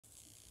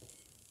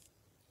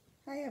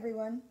Hi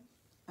everyone,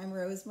 I'm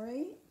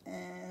Rosemary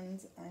and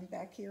I'm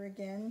back here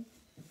again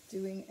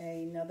doing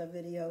another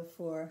video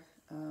for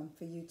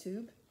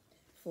YouTube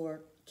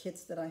for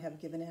kits that I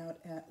have given out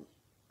at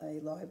a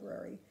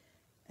library,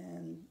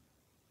 and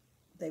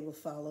they will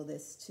follow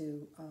this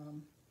to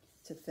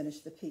finish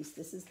the piece.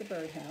 This is the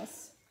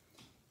Birdhouse.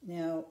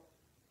 Now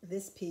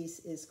this piece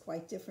is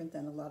quite different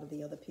than a lot of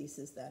the other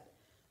pieces that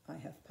I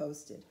have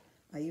posted.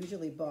 I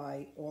usually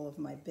buy all of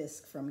my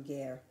bisque from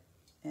Gare,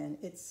 and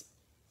it's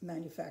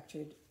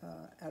manufactured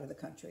out of the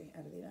country,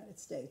 out of the United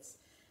States.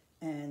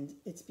 And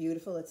it's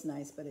beautiful, it's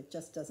nice, but it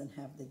just doesn't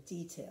have the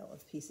detail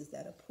of pieces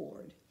that are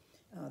poured.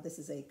 This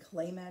is a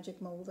clay magic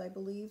mold, I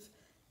believe,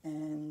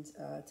 and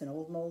it's an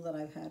old mold that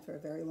I've had for a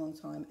very long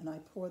time, and I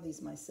pour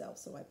these myself.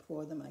 So I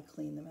pour them, I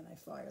clean them, and I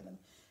fire them.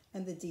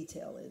 And the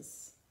detail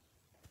is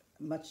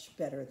much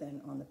better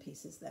than on the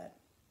pieces that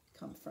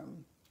come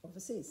from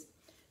overseas.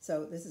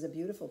 So this is a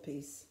beautiful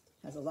piece,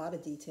 has a lot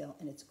of detail,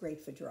 and it's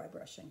great for dry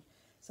brushing.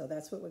 So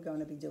that's what we're going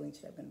to be doing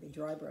today. I'm going to be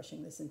dry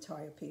brushing this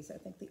entire piece. I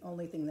think the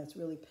only thing that's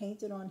really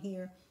painted on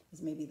here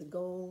is maybe the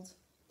gold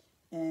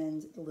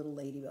and the little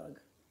ladybug.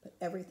 But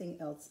everything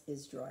else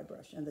is dry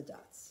brush, and the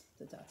dots.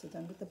 The dots are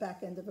done with the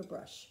back end of a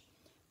brush.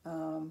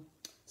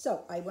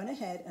 So I went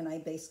ahead and I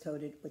base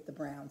coated with the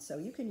brown. So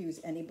you can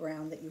use any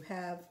brown that you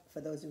have.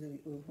 For those of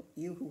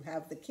you who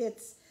have the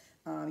kits,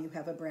 you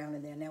have a brown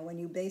in there. Now when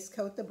you base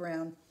coat the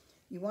brown,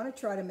 you want to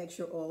try to make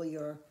sure all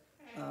your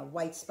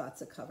white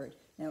spots are covered.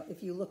 Now,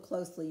 if you look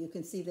closely, you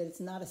can see that it's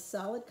not a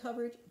solid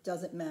coverage.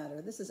 Doesn't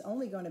matter. This is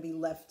only going to be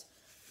left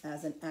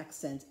as an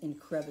accent in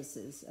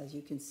crevices. As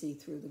you can see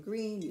through the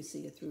green, you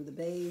see it through the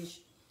beige.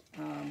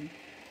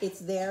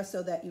 It's there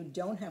so that you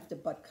don't have to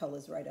butt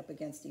colors right up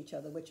against each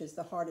other, which is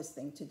the hardest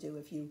thing to do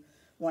if you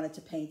wanted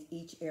to paint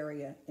each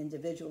area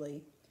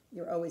individually.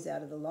 You're always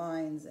out of the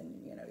lines,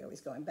 and you're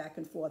always going back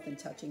and forth and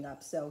touching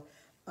up. So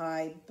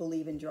I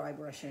believe in dry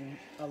brushing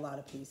a lot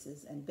of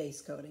pieces and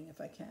base coating if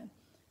I can.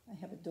 I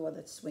have a door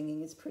that's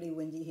swinging. It's pretty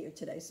windy here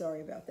today.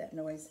 Sorry about that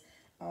noise.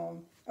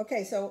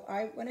 Okay, so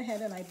I went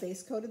ahead and I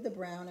base coated the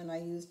brown, and I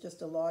used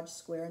just a large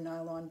square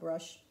nylon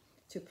brush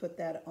to put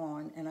that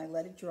on, and I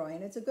let it dry.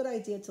 And it's a good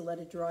idea to let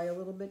it dry a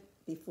little bit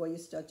before you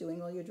start doing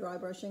all your dry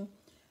brushing.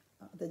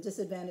 The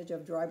disadvantage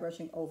of dry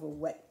brushing over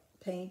wet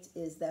paint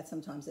is that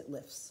sometimes it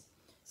lifts.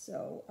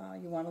 So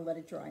you want to let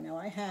it dry. Now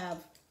I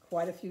have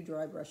quite a few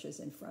dry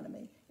brushes in front of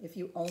me. If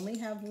you only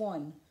have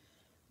one,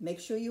 make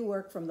sure you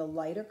work from the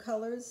lighter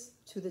colors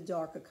to the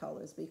darker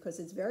colors, because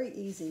it's very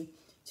easy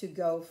to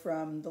go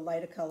from the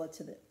lighter color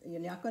to the, you're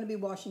not going to be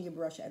washing your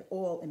brush at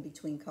all in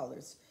between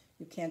colors.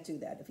 You can't do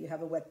that. If you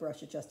have a wet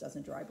brush, it just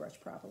doesn't dry brush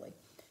properly.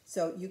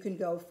 So you can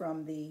go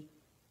from the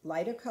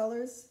lighter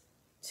colors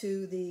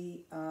to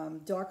the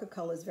darker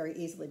colors very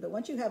easily. But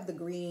once you have the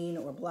green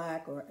or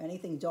black or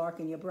anything dark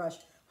in your brush,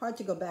 hard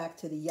to go back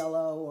to the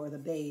yellow or the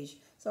beige.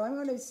 So I'm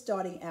going to be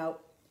starting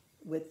out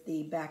with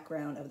the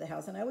background of the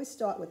house. And I always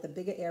start with the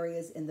bigger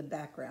areas in the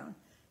background.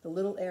 The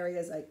little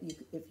areas,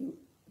 if you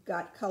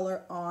got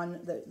color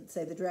on,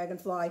 say the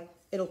Dragonfly,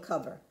 it'll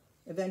cover.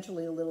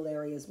 Eventually the little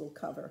areas will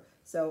cover.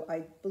 So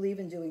I believe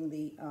in doing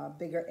the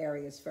bigger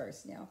areas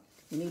first. Now,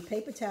 you need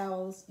paper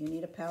towels, you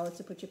need a palette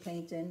to put your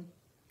paint in.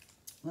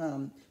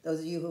 Those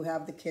of you who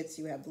have the kits,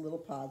 you have the little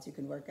pods, you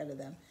can work out of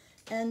them.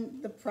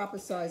 And the proper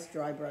size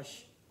dry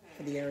brush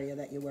for the area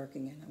that you're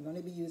working in. I'm going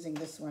to be using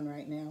this one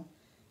right now.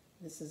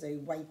 This is a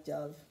White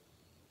Dove,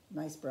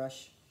 nice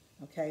brush.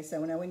 Okay,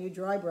 so now when you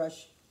dry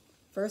brush,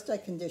 first I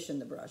condition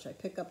the brush. I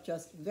pick up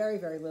just very,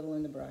 very little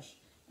in the brush,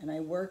 and I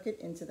work it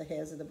into the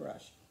hairs of the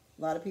brush.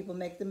 A lot of people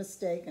make the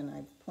mistake, and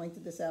I've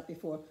pointed this out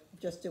before, of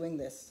just doing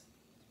this.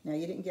 Now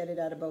you didn't get it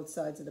out of both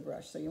sides of the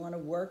brush, so you want to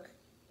work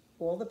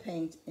all the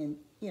paint in,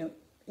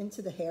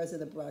 into the hairs of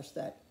the brush,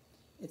 that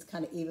it's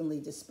kind of evenly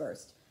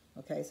dispersed.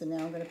 Okay, so now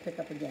I'm going to pick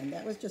up again.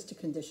 That was just to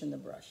condition the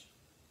brush.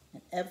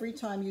 And every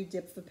time you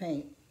dip for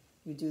paint,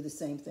 you do the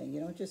same thing. You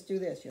don't just do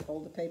this. You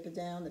hold the paper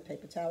down, the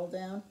paper towel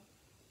down,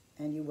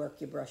 and you work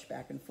your brush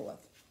back and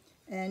forth.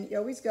 And you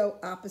always go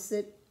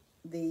opposite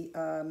the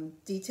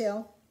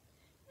detail.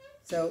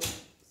 So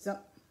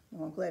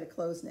well, I'm glad it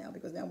closed now,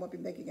 because now I won't be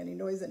making any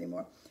noise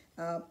anymore.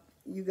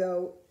 You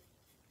go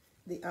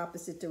the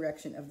opposite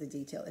direction of the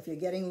detail. If you're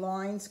getting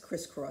lines,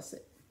 crisscross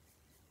it.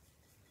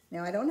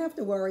 Now I don't have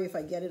to worry if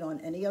I get it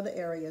on any other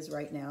areas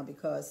right now,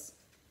 because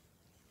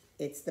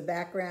it's the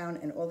background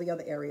and all the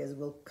other areas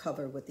will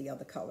cover with the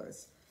other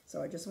colors.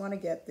 So I just want to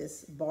get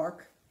this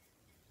bark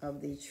of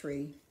the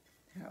tree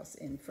house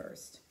in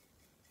first.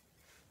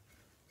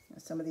 Now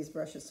some of these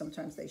brushes,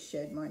 sometimes they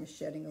shed. Mine is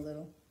shedding a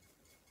little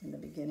in the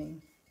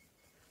beginning.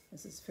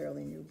 This is a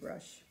fairly new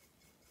brush.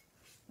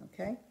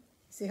 Okay,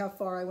 see how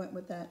far I went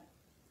with that?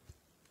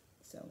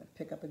 So I'm going to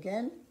pick up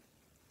again,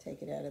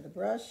 take it out of the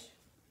brush.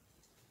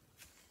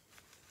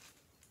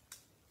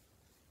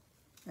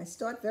 I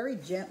start very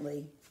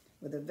gently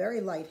with a very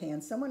light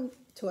hand. Someone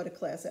taught a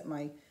class at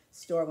my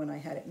store when I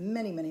had it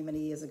many, many, many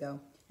years ago,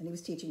 and he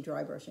was teaching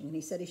dry brushing, and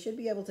he said he should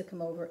be able to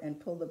come over and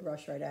pull the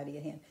brush right out of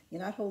your hand.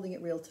 You're not holding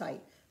it real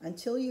tight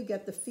until you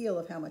get the feel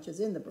of how much is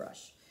in the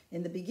brush.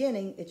 In the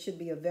beginning, it should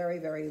be a very,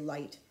 very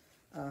light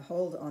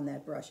hold on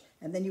that brush,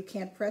 and then you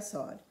can't press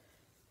hard.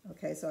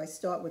 Okay, so I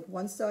start with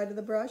one side of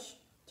the brush,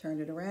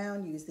 turn it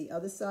around, use the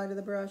other side of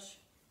the brush,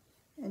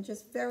 and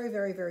just very,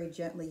 very, very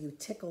gently you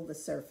tickle the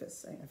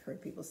surface. I've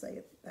heard people say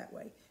it that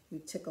way. You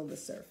tickle the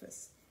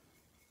surface.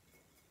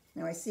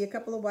 Now I see a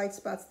couple of white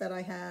spots that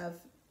I have.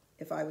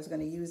 If I was going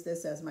to use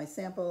this as my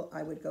sample,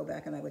 I would go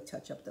back and I would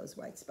touch up those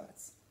white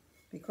spots.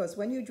 Because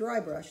when you dry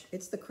brush,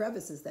 it's the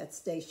crevices that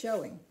stay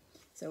showing.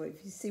 So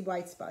if you see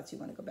white spots, you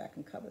want to go back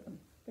and cover them.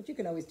 But you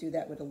can always do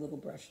that with a little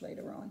brush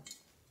later on.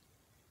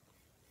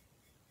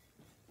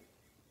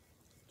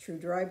 True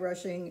dry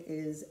brushing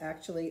is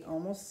actually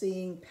almost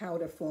seeing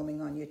powder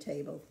forming on your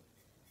table.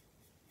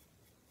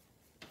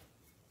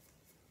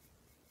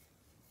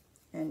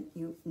 And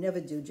you never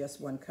do just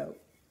one coat.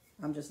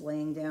 I'm just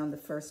laying down the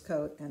first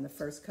coat, and the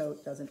first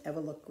coat doesn't ever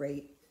look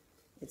great.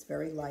 It's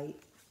very light.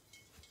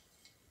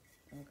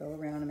 I'll go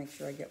around and make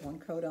sure I get one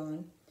coat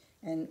on.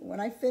 And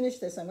when I finish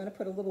this, I'm going to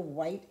put a little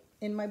white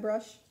in my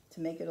brush to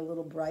make it a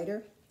little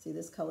brighter. See,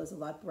 this color is a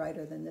lot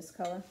brighter than this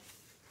color.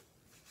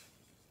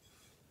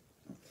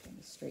 Okay, let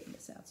me straighten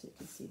this out so you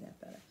can see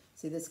that better.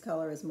 See, this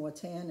color is more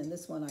tan, and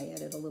this one I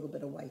added a little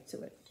bit of white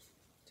to it,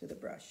 to the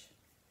brush.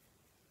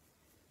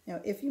 Now,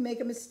 if you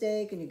make a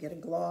mistake and you get a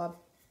glob,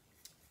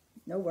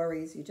 no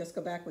worries. You just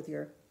go back with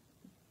your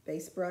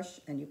base brush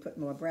and you put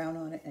more brown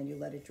on it and you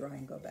let it dry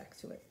and go back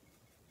to it.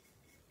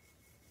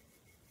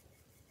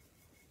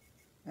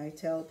 I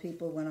tell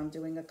people when I'm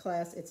doing a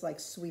class, it's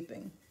like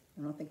sweeping.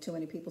 I don't think too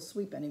many people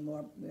sweep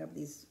anymore. We have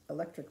these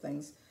electric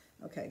things.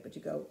 Okay, but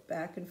you go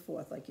back and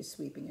forth like you're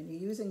sweeping, and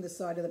you're using the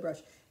side of the brush.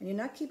 And you're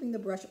not keeping the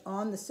brush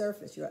on the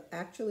surface. You're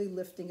actually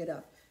lifting it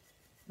up.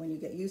 When you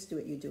get used to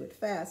it, you do it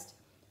fast.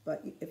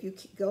 But if you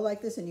go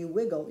like this and you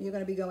wiggle, you're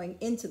going to be going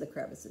into the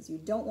crevices. You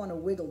don't want to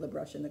wiggle the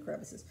brush in the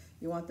crevices.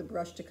 You want the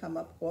brush to come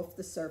up off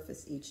the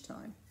surface each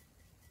time.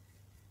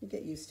 You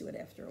get used to it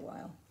after a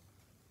while.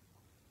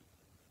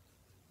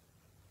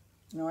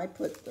 Now I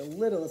put the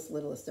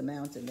littlest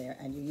amount in there,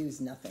 and you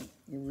use nothing.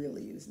 You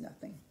really use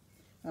nothing.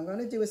 I'm going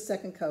to do a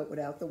second coat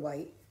without the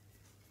white,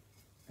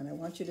 and I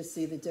want you to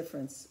see the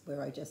difference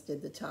where I just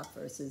did the top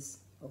versus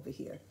over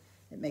here.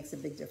 It makes a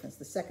big difference.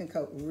 The second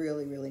coat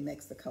really, really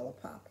makes the color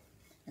pop.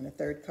 And the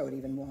third coat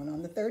even more. And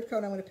on the third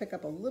coat, I'm going to pick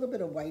up a little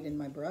bit of white in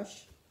my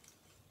brush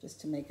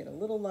just to make it a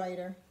little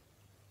lighter.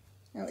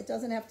 Now, it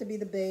doesn't have to be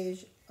the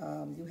beige.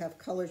 You have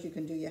colors. You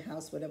can do your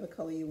house whatever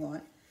color you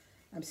want.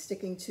 I'm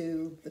sticking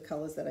to the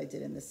colors that I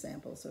did in this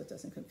sample so it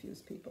doesn't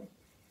confuse people.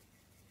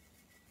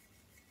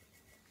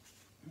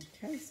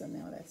 Okay, so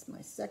now that's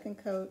my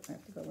second coat. I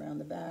have to go around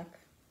the back.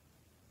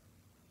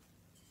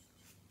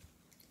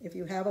 If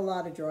you have a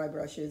lot of dry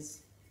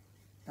brushes,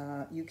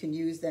 you can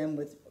use them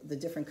with the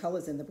different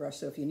colors in the brush.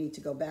 So if you need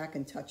to go back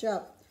and touch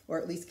up, or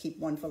at least keep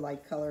one for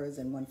light colors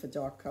and one for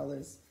dark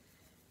colors,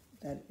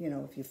 that, you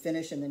know, if you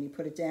finish and then you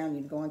put it down,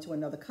 you go on to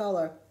another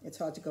color, it's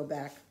hard to go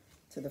back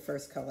to the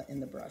first color in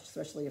the brush,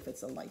 especially if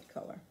it's a light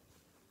color.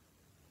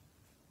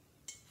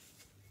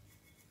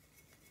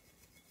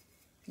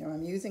 Now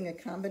I'm using a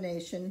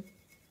combination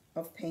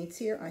of paints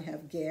here. I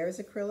have Gares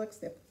acrylics.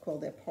 They're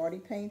called their party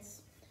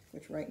paints,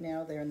 which right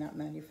now they're not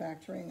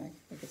manufacturing. I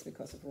think it's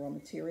because of raw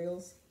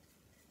materials.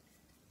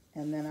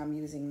 And then I'm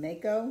using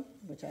Mako,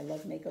 which I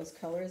love Mako's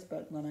colors,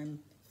 but when I'm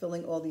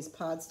filling all these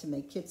pods to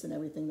make kits and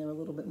everything, they're a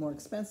little bit more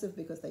expensive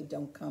because they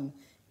don't come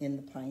in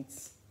the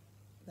pints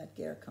that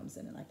Gare comes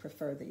in, and I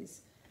prefer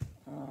these.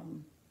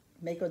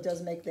 Mako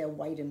does make their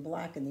white and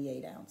black in the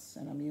 8 ounce,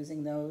 and I'm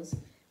using those.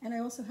 And I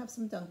also have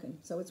some Dunkin',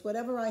 so it's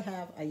whatever I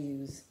have, I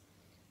use.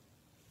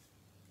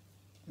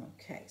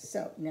 Okay,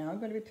 so now I'm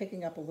going to be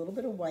picking up a little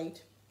bit of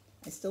white.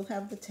 I still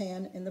have the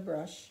tan in the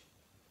brush,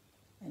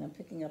 and I'm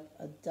picking up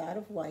a dot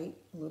of white,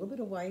 a little bit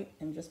of white,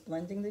 and just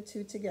blending the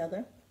two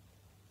together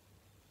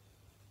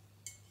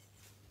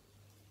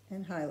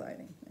and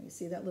highlighting. Now you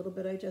see that little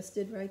bit I just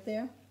did right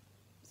there?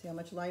 See how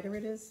much lighter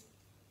it is?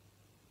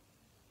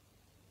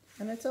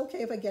 And it's okay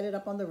if I get it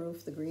up on the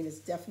roof. The green is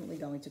definitely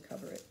going to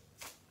cover it.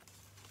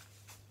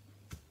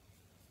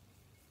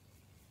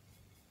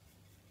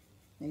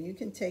 Now you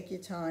can take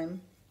your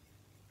time.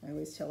 I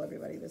always tell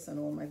everybody this on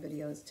all my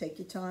videos. Take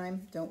your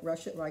time. Don't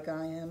rush it like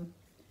I am.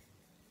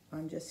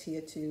 I'm just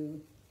here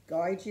to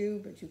guide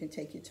you, but you can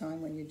take your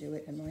time when you do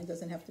it. And mine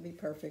doesn't have to be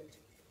perfect,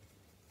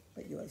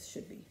 but yours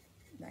should be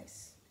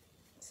nice.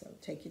 So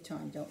take your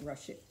time. Don't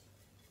rush it.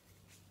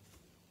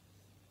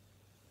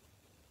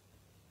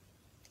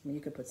 I mean,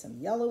 you could put some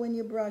yellow in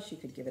your brush. You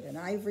could give it an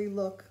ivory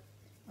look.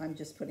 I'm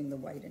just putting the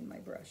white in my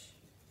brush.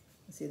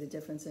 See the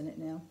difference in it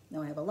now?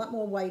 Now I have a lot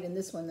more white in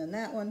this one than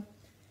that one.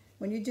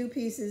 When you do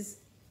pieces,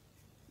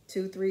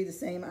 2, 3, the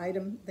same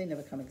item, they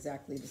never come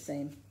exactly the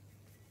same.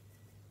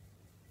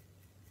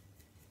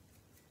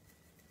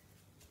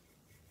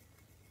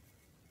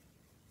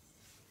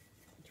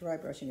 Dry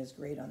brushing is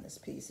great on this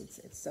piece. It's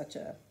such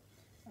a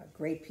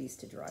great piece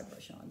to dry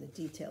brush on. The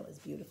detail is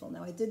beautiful.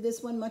 Now I did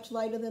this one much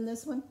lighter than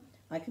this one.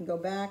 I can go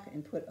back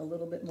and put a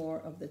little bit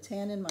more of the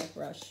tan in my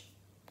brush.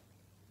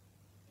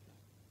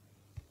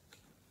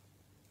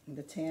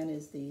 The tan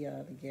is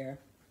the gear,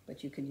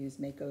 but you can use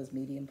Mako's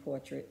medium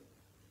portrait.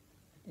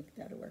 I think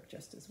that'll work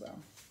just as well.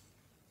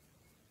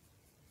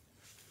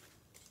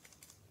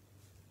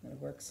 I'm going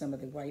to work some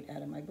of the white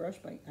out of my brush,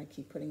 but I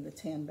keep putting the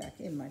tan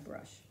back in my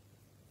brush.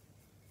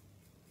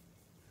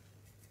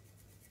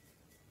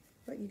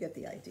 But you get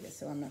the idea,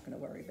 so I'm not going to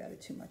worry about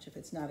it too much. If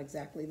it's not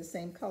exactly the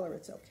same color,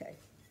 it's okay.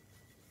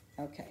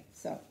 Okay,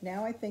 so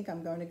now I think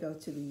I'm going to go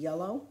to the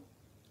yellow,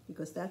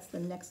 because that's the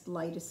next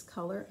lightest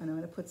color, and I'm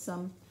going to put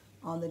some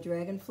on the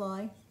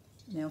Dragonfly.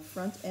 Now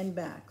front and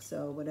back,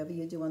 so whatever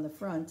you do on the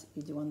front,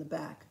 you do on the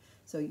back.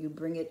 So you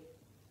bring it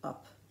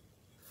up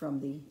from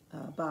the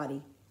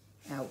body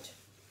out,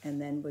 and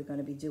then we're going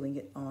to be doing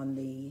it on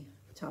the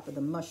top of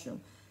the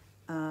mushroom.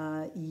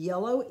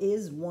 Yellow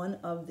is one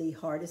of the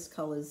hardest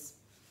colors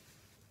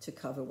to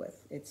cover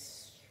with.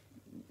 It's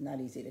not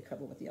easy to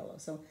cover with yellow.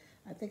 So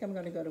I think I'm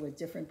going to go to a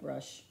different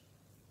brush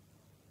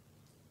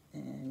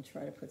and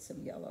try to put some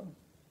yellow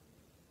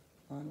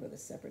on with a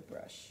separate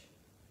brush.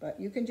 But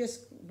you can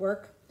just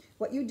work.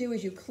 What you do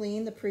is you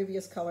clean the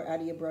previous color out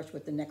of your brush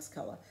with the next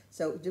color.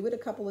 So do it a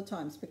couple of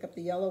times. Pick up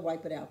the yellow,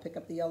 wipe it out. Pick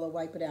up the yellow,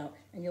 wipe it out.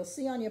 And you'll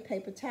see on your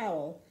paper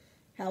towel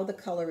how the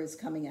color is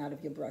coming out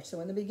of your brush.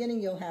 So in the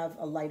beginning you'll have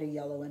a lighter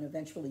yellow, and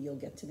eventually you'll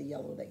get to the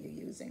yellow that you're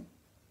using.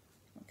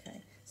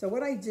 Okay. So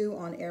what I do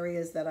on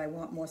areas that I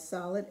want more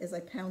solid is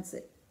I pounce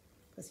it,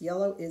 because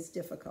yellow is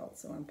difficult.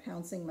 So I'm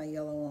pouncing my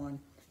yellow on,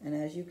 and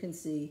as you can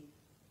see,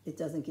 it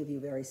doesn't give you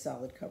very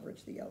solid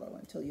coverage, the yellow,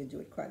 until you do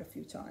it quite a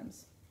few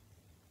times.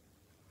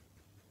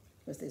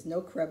 Because there's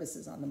no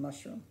crevices on the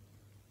mushroom.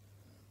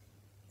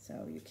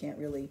 So you can't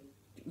really,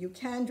 you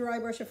can dry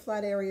brush a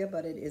flat area,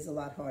 but it is a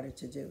lot harder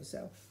to do.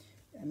 So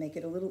I make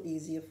it a little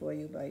easier for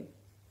you by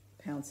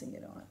pouncing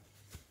it on.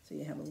 So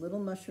you have a little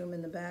mushroom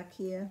in the back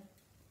here.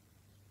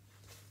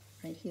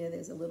 Right here,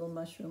 there's a little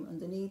mushroom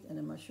underneath and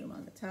a mushroom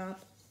on the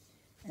top.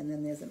 And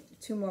then there's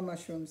two more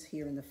mushrooms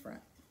here in the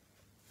front.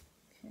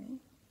 Okay,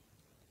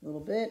 a little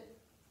bit,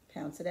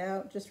 pounce it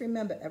out. Just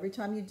remember, every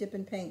time you dip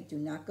in paint, do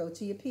not go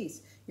to your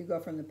piece. You go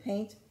from the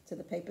paint to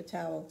the paper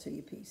towel to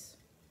your piece.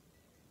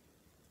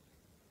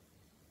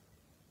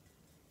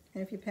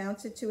 And if you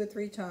pounce it 2 or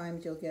 3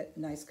 times, you'll get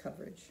nice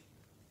coverage.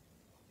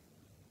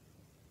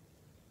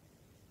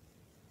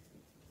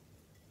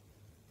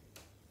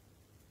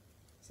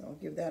 So I'll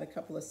give that a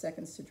couple of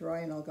seconds to dry,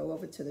 and I'll go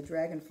over to the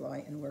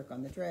Dragonfly and work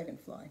on the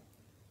Dragonfly.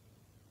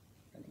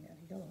 Running out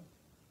of yellow.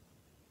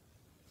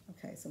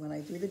 Okay, so when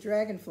I do the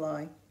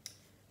Dragonfly,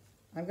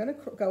 I'm going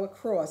to go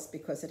across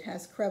because it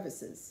has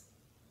crevices.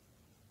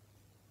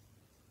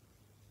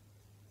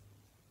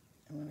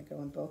 I'm going to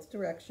go in both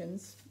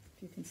directions,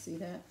 if you can see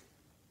that.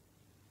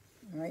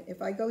 All right,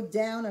 if I go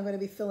down, I'm going to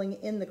be filling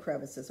in the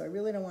crevices. I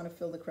really don't want to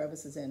fill the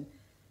crevices in.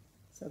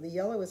 So the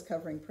yellow is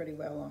covering pretty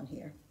well on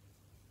here.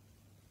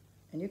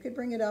 And you could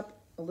bring it up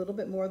a little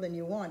bit more than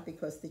you want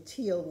because the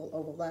teal will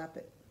overlap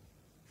it.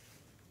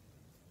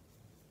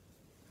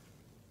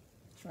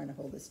 I'm trying to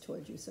hold this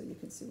towards you so you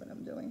can see what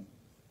I'm doing.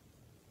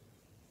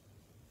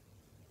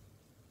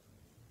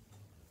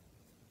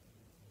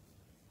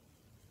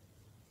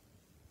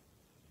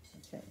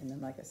 Okay, and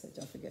then like I said,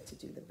 don't forget to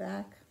do the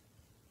back.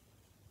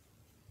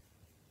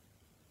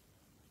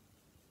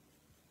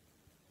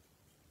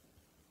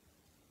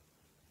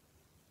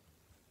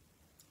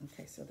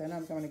 Okay, so then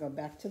I'm going to go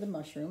back to the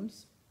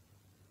mushrooms.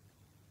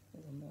 A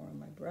little more on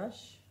my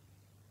brush.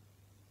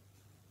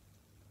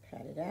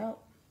 Pat it out.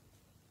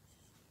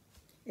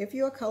 If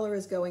your color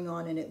is going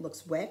on and it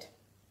looks wet,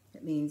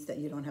 it means that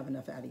you don't have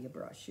enough out of your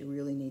brush. You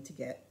really need to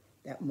get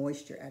that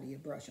moisture out of your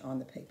brush on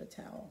the paper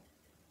towel.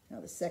 Now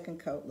the second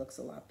coat looks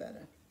a lot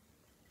better.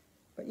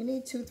 But you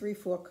need 2, 3,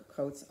 4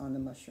 coats on the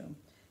mushroom.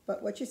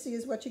 But what you see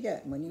is what you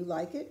get. When you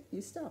like it,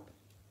 you stop.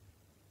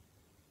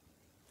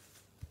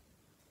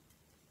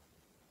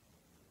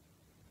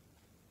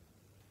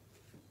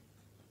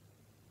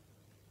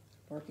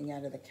 Working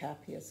out of the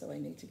cap here, so I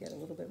need to get a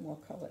little bit more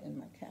color in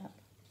my cap.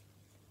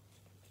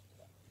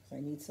 So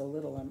I need so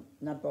little, I'm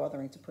not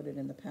bothering to put it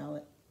in the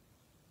palette.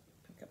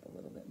 Pick up a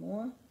little bit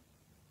more.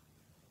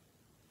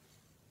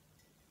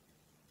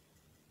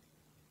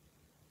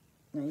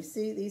 Now you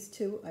see these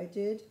two I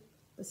did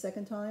the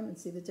second time, and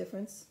see the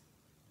difference?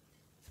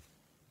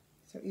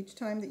 So each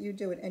time that you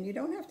do it, and you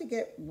don't have to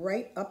get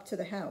right up to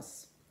the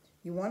house.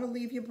 You want to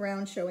leave your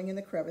brown showing in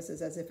the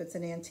crevices as if it's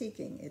an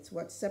antiquing. It's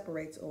what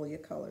separates all your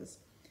colors.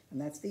 And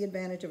that's the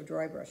advantage of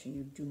dry brushing.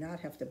 You do not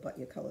have to butt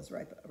your colors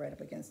right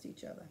up against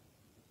each other.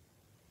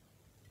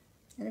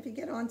 And if you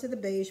get onto the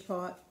beige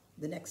part,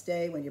 the next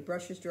day when your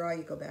brush is dry,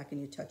 you go back and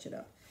you touch it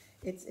up.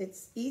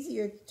 It's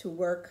easier to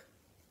work,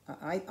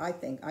 I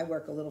think. I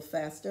work a little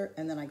faster,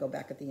 and then I go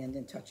back at the end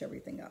and touch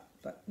everything up.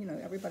 But, you know,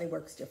 everybody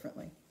works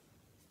differently.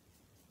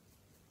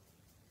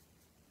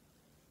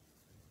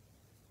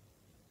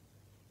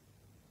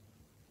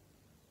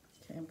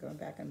 Okay, I'm going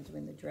back, I'm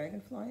doing the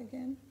Dragonfly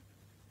again.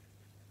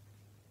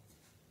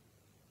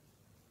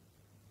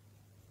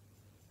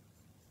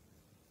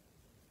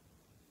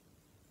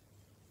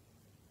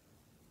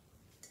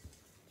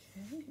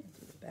 Okay,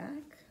 into the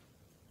back.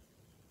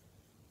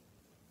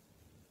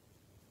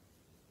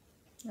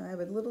 I have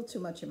a little too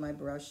much in my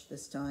brush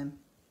this time,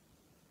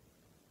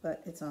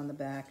 but it's on the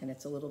back and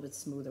it's a little bit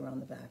smoother on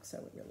the back, so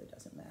it really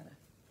doesn't matter.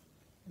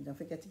 And don't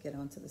forget to get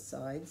onto the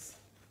sides.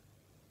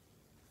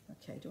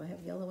 Okay, do I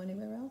have yellow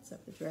anywhere else? I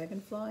have the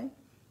Dragonfly?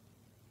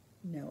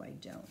 No, I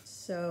don't.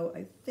 So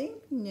I think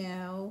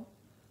now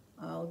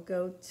I'll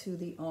go to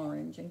the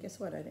orange. And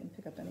guess what? I didn't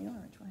pick up any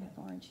orange. I have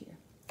orange here.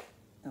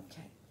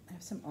 Okay, I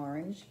have some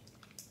orange.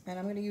 And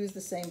I'm going to use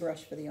the same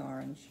brush for the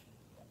orange.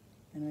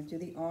 And I do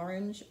the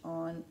orange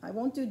on, I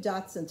won't do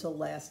dots until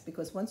last,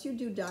 because once you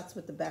do dots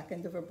with the back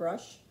end of a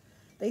brush,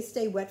 they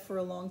stay wet for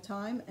a long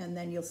time and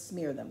then you'll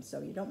smear them.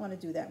 So you don't want to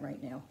do that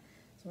right now.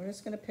 So we're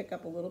just going to pick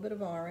up a little bit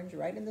of orange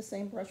right in the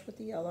same brush with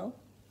the yellow.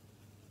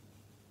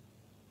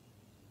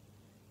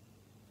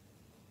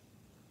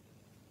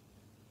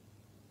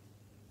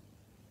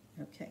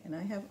 Okay, and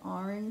I have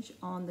orange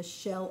on the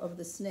shell of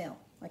the snail.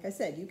 Like I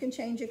said, you can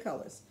change your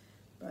colors,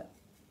 but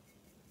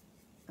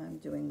I'm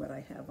doing what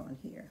I have on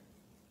here.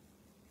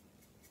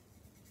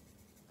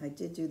 I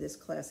did do this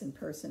class in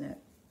person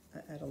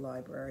at a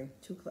library,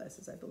 2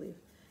 classes, I believe,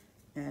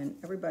 and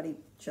everybody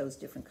chose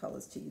different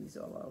colors to use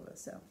all over,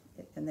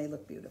 and they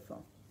look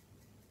beautiful.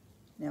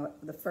 Now,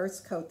 the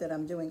first coat that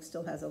I'm doing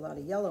still has a lot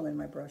of yellow in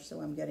my brush, so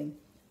I'm getting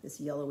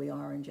this yellowy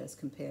orange as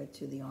compared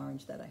to the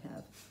orange that I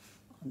have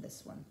on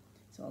this one.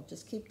 So I'll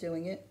just keep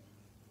doing it.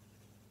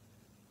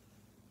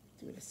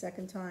 Do it a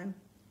second time.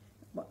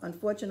 Well,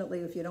 unfortunately,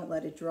 if you don't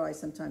let it dry,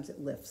 sometimes it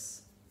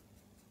lifts.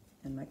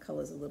 And my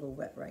color's a little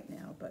wet right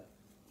now, but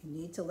you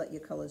need to let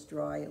your colors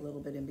dry a little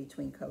bit in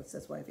between coats.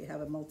 That's why if you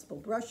have multiple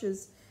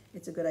brushes,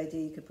 it's a good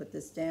idea. You could put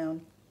this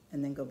down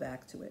and then go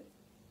back to it.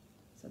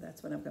 So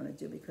that's what I'm going to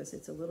do, because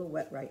it's a little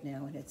wet right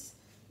now and it's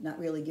not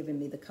really giving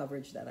me the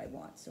coverage that I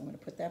want. So I'm going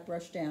to put that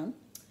brush down.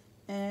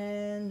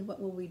 And what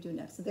will we do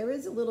next? So there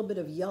is a little bit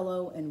of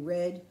yellow and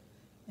red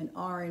and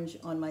orange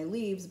on my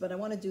leaves, but I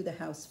want to do the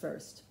house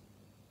first,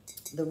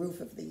 the roof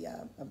of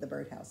the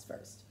birdhouse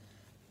first.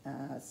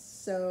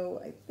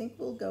 So I think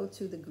we'll go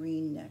to the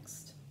green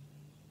next.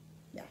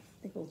 Yeah,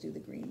 I think we'll do the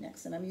green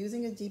next. And I'm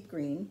using a deep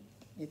green.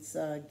 It's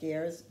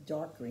Gare's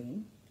dark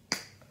green.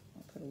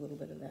 I'll put a little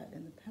bit of that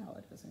in the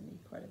palette because I need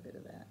quite a bit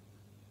of that.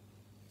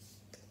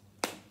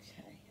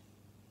 Okay.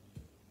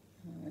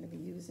 I'm going to be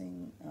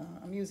using,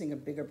 I'm using a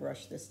bigger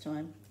brush this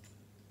time.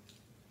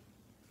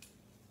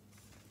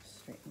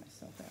 Straighten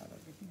myself out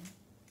over here.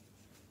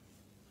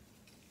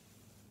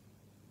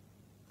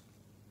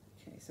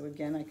 Okay, so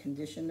again, I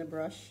condition the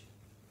brush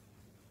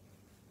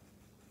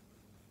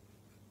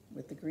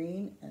with the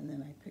green, and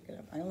then I pick it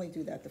up. I only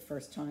do that the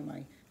first time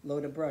I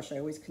load a brush. I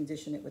always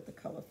condition it with the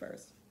color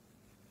first.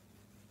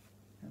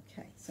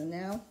 Okay, so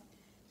now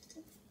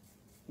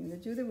I'm going to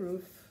do the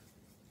roof.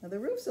 Now the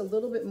roof's a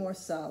little bit more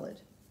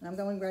solid. And I'm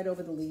going right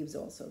over the leaves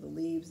also, the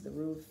leaves, the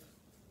roof.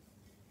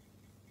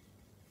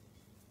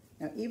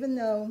 Now even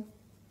though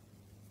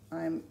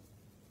I'm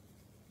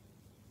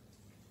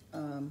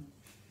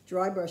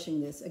dry brushing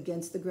this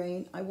against the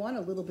grain, I want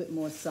a little bit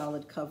more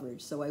solid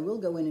coverage, so I will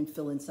go in and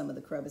fill in some of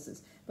the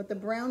crevices, but the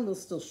brown will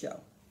still show.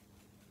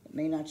 It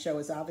may not show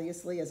as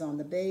obviously as on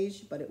the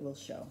beige, but it will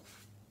show.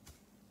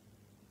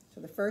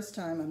 So the first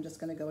time I'm just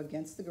going to go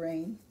against the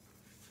grain,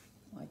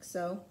 like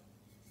so,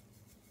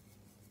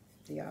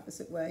 the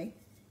opposite way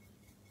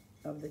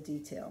of the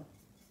detail.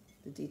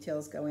 The detail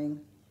is going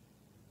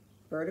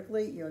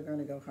vertically, you're going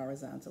to go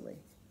horizontally.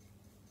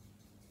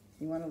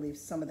 You want to leave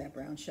some of that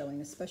brown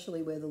showing,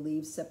 especially where the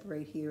leaves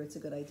separate here. It's a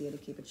good idea to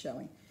keep it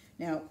showing.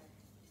 Now,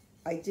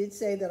 I did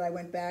say that I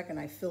went back and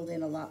I filled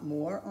in a lot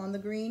more on the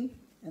green,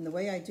 and the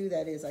way I do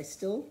that is I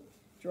still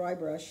dry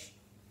brush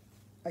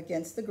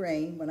against the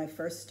grain when I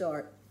first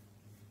start.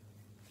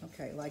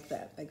 Okay, like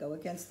that. I go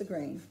against the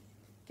grain,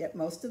 get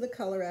most of the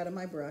color out of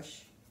my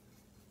brush,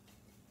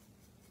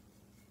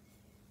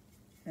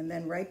 and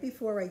then right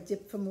before I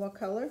dip for more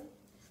color,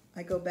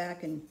 I go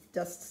back and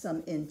dust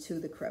some into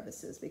the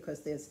crevices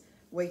because there's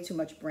way too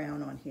much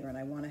brown on here and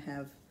I want to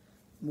have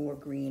more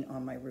green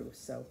on my roof.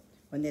 So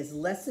when there's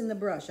less in the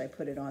brush, I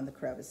put it on the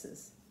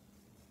crevices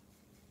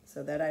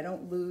so that I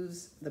don't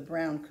lose the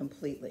brown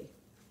completely.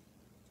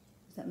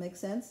 Does that make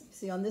sense?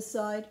 See, on this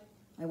side,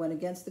 I went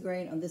against the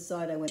grain. On this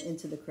side, I went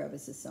into the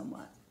crevices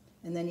somewhat.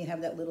 And then you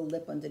have that little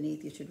lip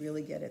underneath. You should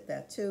really get at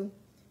that too.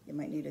 You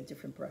might need a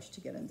different brush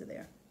to get under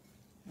there.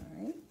 All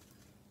right.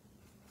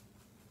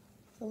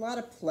 It's a lot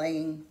of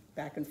playing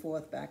back and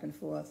forth, back and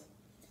forth.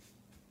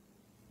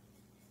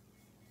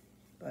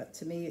 But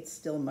to me, it's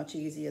still much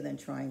easier than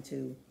trying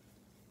to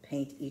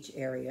paint each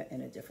area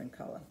in a different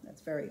color. That's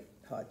very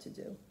hard to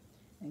do.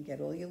 And get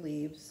all your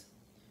leaves,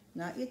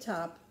 not your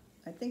top.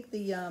 I think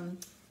the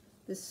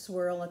this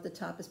swirl at the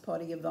top is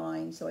part of your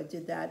vine, so I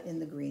did that in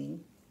the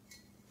green.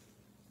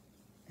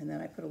 And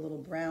then I put a little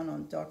brown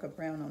on, darker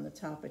brown on the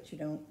top, but you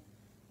don't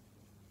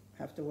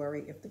have to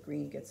worry if the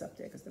green gets up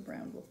there because the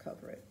brown will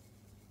cover it.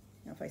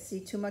 Now if I see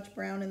too much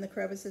brown in the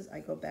crevices, I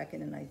go back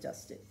in and I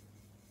dust it.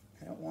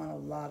 I don't want a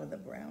lot of the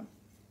brown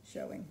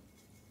showing.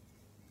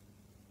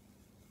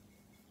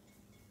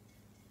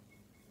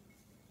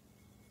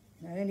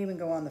 And I didn't even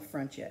go on the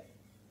front yet.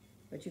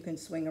 But you can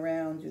swing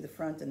around, do the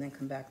front, and then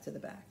come back to the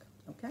back,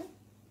 okay?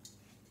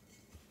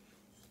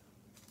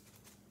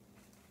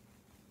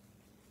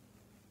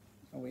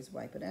 Always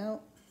wipe it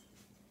out.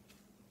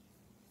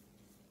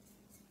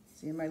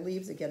 See, my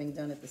leaves are getting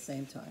done at the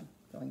same time,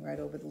 going right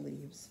over the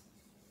leaves.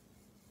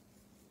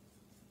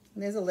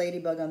 And there's a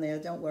ladybug on there.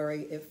 Don't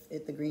worry,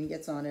 if the green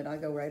gets on it, I'll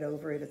go right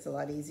over it. It's a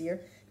lot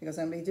easier because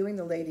I'm going to be doing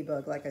the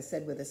ladybug, like I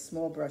said, with a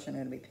small brush. I'm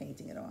going to be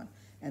painting it on,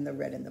 and the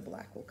red and the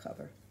black will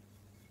cover.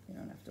 You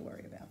don't have to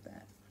worry about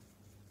that.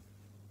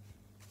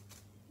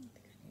 I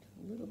think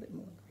I need a little bit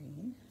more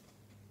green.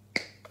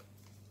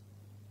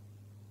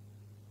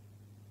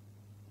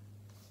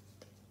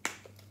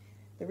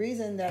 The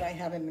reason that I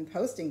haven't been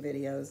posting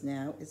videos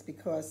now is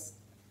because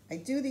I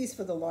do these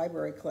for the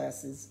library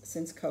classes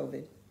since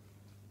COVID.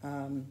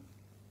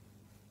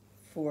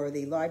 For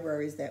the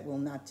libraries that will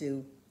not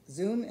do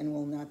Zoom and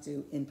will not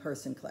do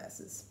in-person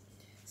classes.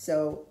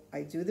 So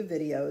I do the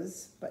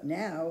videos, but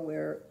now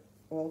we're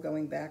all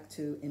going back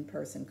to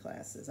in-person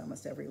classes.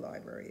 Almost every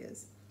library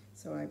is.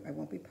 So I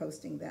won't be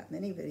posting that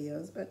many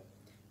videos, but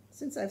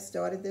since I've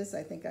started this,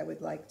 I think I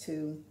would like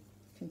to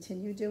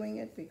continue doing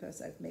it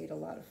because I've made a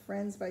lot of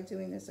friends by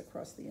doing this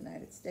across the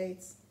United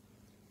States,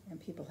 and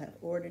people have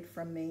ordered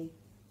from me.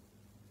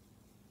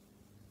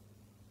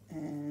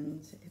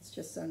 And it's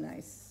just so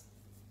nice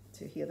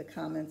to hear the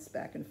comments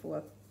back and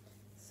forth.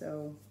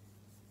 So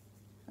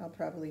I'll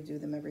probably do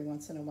them every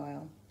once in a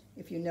while.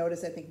 If you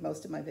notice, I think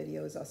most of my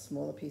videos are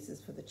smaller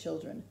pieces for the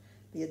children.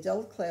 The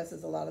adult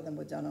classes, a lot of them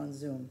were done on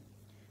Zoom.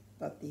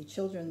 But the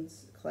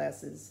children's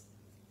classes,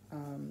 I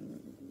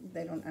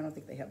don't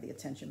think they have the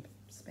attention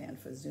span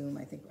for Zoom.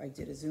 I think I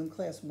did a Zoom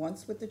class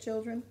once with the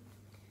children.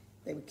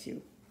 They were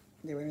cute.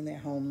 They were in their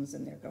homes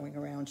and they're going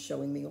around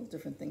showing me all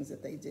different things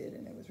that they did,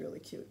 and it was really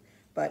cute.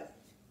 But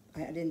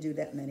I didn't do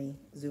that many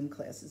Zoom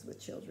classes with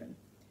children.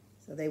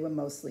 So they were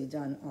mostly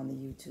done on the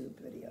YouTube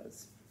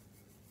videos.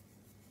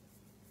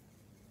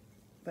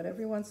 But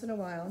every once in a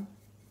while,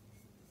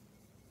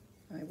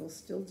 I will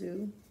still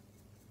do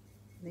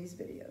these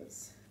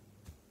videos.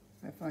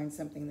 I find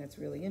something that's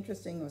really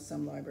interesting, or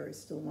some libraries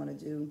still want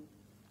to do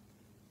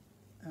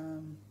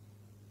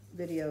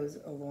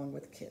videos along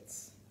with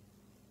kits.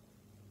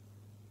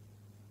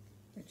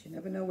 But you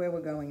never know where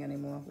we're going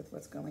anymore with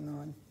what's going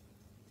on.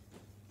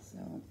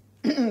 So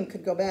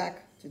could go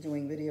back to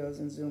doing videos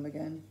in Zoom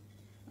again.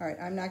 All right,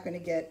 I'm not going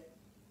to get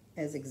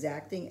as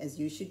exacting as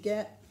you should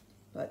get,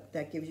 but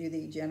that gives you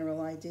the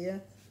general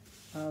idea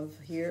of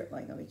here.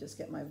 Like, let me just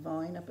get my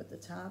vine up at the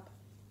top.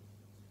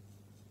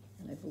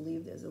 And I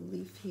believe there's a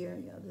leaf here.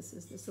 Yeah, this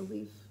a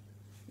leaf?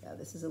 Yeah,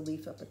 this is a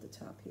leaf up at the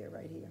top here,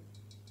 right here.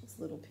 This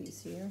little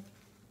piece here.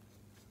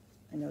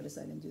 I notice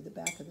I didn't do the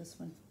back of this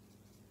one.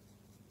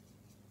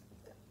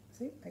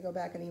 See, I go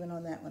back, and even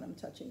on that one I'm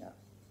touching up.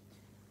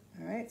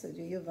 All right, so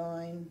do your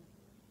vine,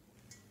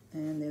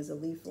 and there's a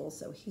leaf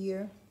also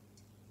here,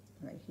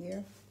 right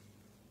here,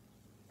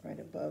 right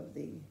above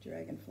the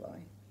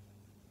dragonfly.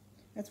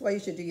 That's why you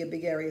should do your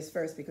big areas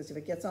first, because if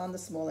it gets on the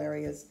small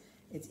areas,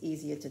 it's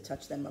easier to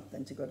touch them up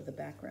than to go to the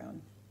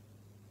background.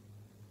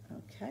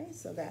 Okay,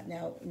 so that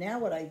now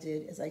what I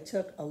did is I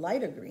took a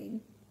lighter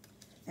green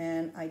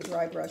and I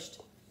dry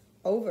brushed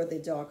over the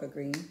darker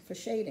green for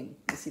shading.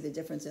 You see the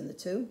difference in the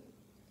two?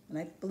 And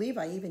I believe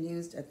I even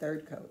used a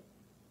third coat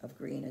of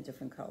green, a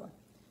different color.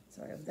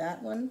 So I have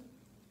that one,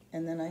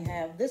 and then I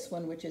have this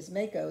one, which is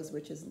Mako's,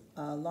 which is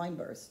Lime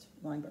Burst.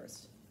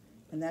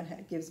 And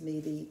that gives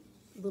me the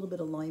little bit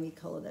of limey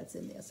color that's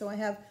in there. So I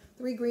have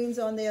 3 greens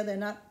on there. They're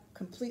not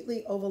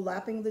completely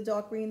overlapping the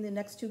dark green, the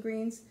next 2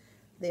 greens.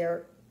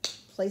 They're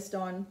placed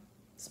on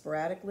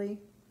sporadically.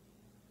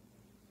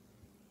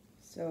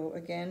 So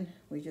again,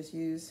 we just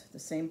use the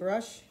same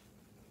brush.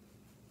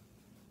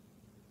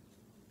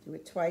 Do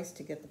it twice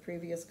to get the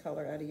previous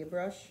color out of your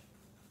brush.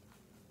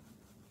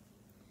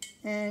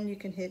 And you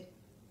can hit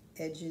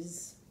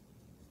edges.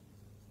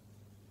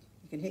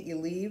 You can hit your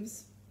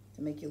leaves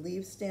to make your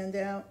leaves stand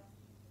out.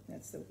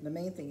 That's the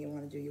main thing you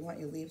want to do. You want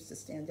your leaves to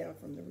stand out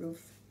from the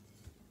roof.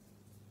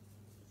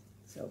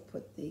 So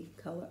put the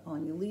color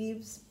on your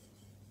leaves.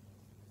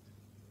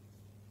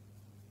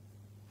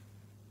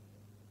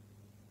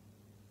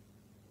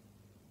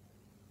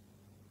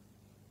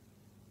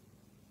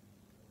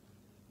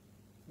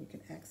 You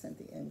can accent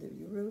the end of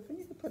your roof, and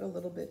you can put a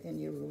little bit in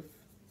your roof,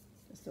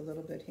 just a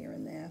little bit here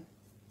and there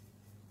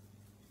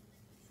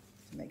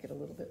to make it a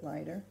little bit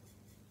lighter.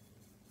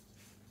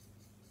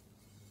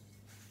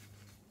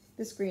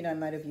 This green I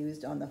might have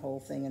used on the whole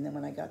thing, and then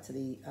when I got to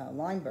the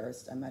Lime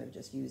Burst, I might have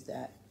just used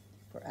that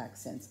for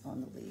accents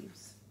on the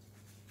leaves.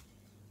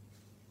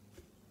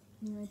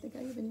 And I think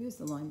I even used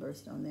the Lime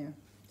Burst on there.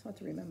 It's hard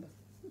to remember.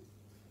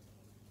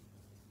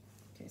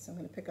 Okay, so I'm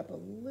going to pick up a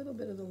little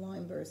bit of the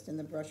Lime Burst in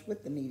the brush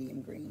with the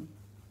medium green.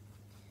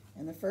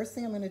 And the first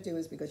thing I'm going to do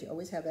is, because you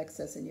always have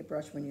excess in your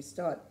brush when you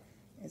start,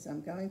 is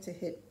I'm going to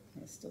hit,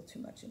 there's still too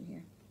much in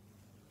here.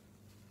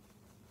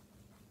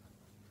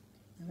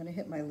 I'm going to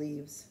hit my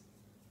leaves.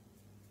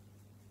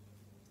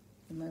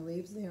 And my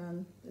leaves there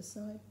on this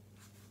side.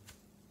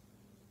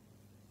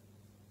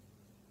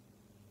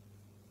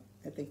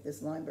 I think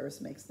this lime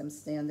burst makes them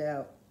stand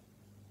out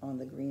on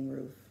the green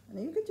roof.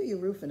 And you could do your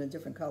roof in a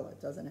different color.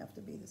 It doesn't have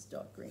to be this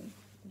dark green.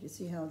 Did you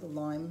see how the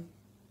lime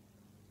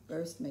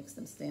burst makes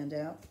them stand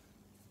out?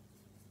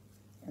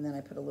 And then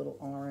I put a little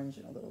orange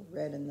and a little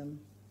red in them.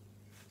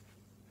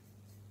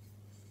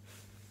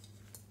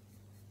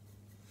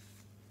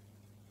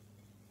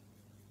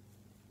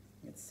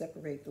 Let's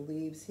separate the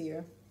leaves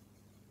here.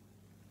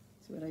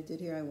 See what I did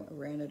here? I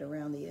ran it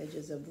around the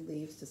edges of the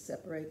leaves to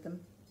separate them.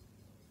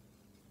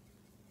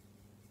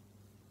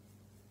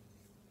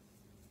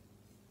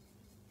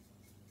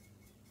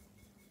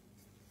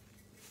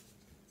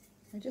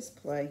 I just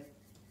play.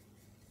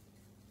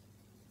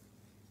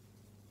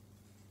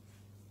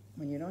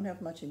 When you don't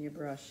have much in your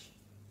brush,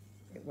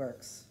 it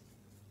works.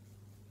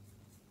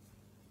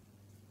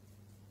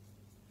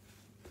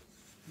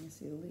 You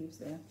see the leaves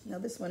there? Now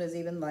this one is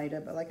even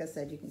lighter, but like I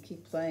said, you can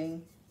keep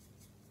playing.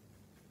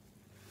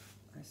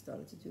 I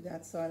started to do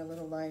that side a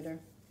little lighter.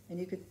 And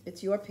you could,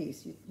 it's your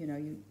piece. You know,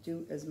 you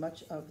do as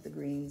much of the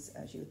greens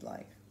as you'd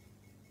like.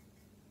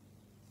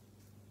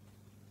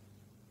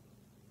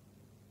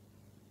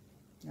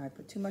 Now I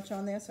put too much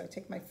on there, so I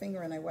take my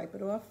finger and I wipe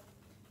it off.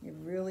 You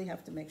really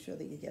have to make sure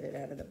that you get it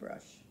out of the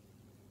brush.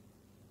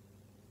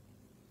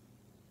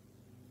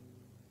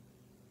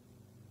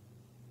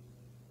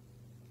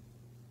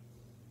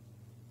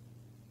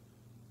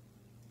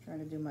 Trying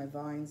to do my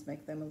vines,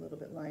 make them a little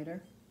bit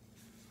lighter.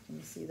 Can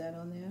you see that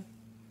on there?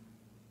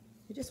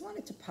 You just want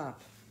it to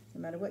pop.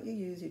 No matter what you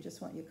use, you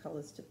just want your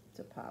colors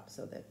to pop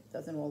so that it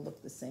doesn't all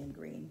look the same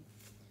green.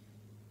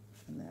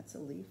 And that's a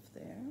leaf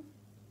there.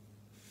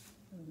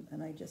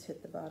 And I just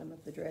hit the bottom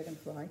of the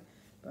dragonfly,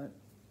 but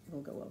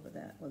we'll go over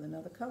that with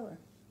another color.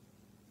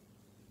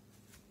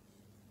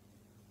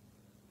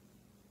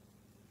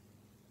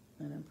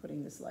 And I'm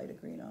putting this lighter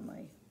green on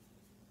my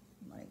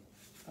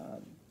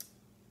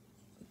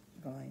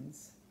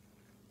vines.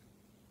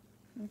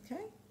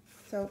 Okay,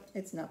 so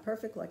it's not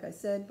perfect, like I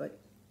said, but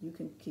you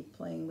can keep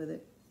playing with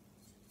it.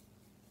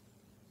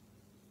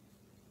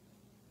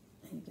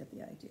 And you get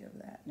the idea of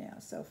that now.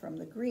 So from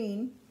the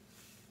green,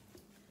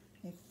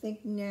 I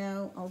think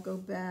now I'll go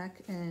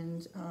back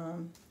and,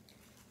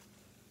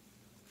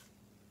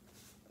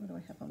 what do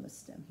I have on the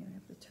stem here? I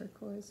have the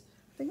turquoise.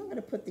 I think I'm going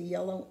to put the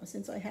yellow,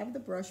 since I have the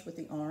brush with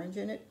the orange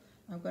in it,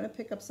 I'm going to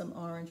pick up some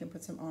orange and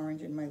put some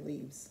orange in my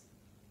leaves.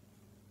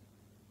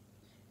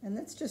 And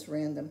that's just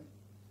random.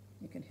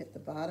 You can hit the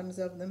bottoms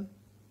of them.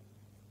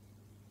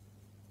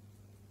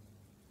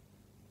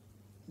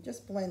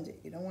 Just blend it.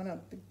 You don't want a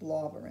big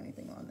blob or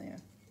anything on there.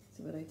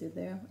 See what I did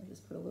there? I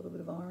just put a little bit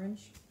of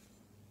orange.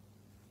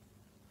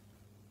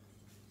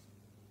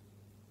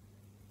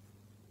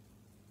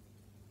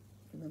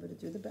 Remember to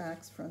do the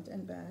backs, front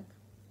and back.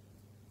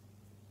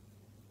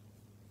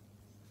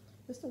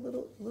 Just a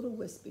little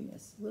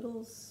wispiness,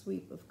 little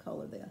sweep of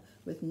color there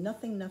with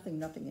nothing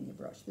in your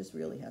brush. This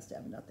really has to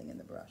have nothing in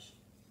the brush.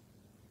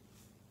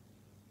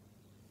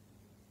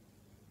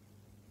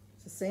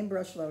 It's the same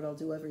brush load I'll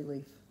do every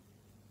leaf.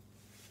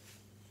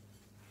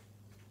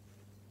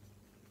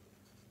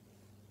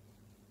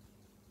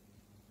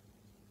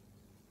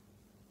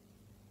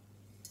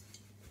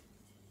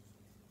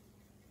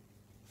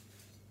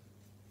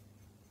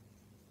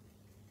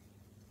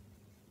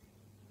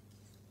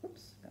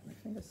 Oops, got my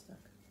finger stuck.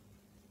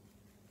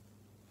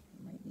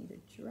 Might need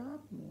a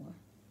drop more.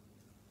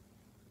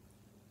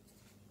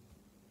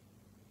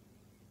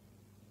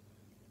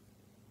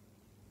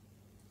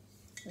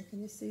 So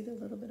can you see the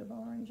little bit of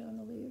orange on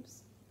the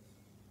leaves?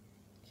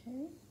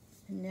 Okay,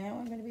 and now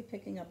I'm going to be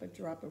picking up a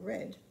drop of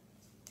red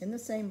in the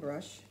same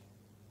brush.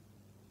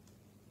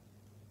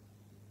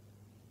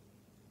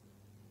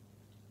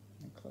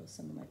 I'm going to close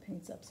some of my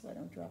paints up so I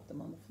don't drop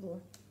them on the floor.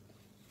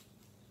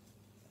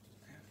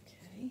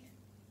 Okay.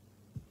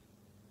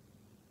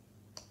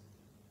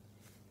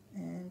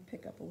 And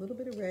pick up a little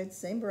bit of red,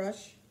 same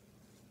brush,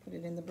 put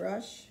it in the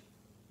brush.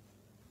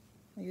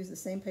 I use the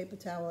same paper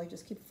towel. I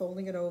just keep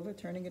folding it over,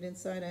 turning it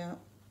inside out.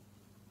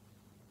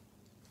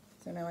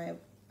 So now I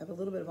have a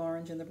little bit of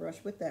orange in the brush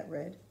with that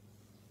red.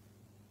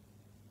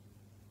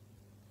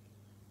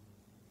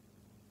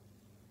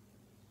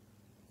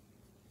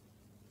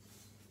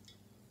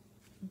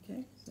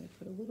 Okay, so I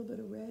put a little bit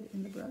of red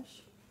in the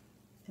brush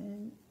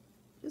and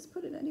just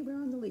put it anywhere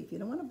on the leaf. You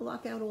don't want to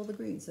block out all the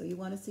green, so you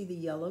want to see the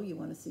yellow, you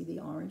want to see the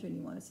orange, and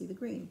you want to see the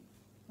green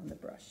on the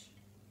brush.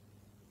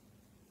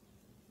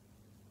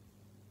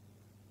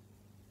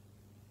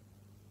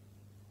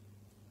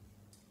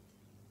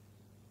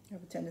 I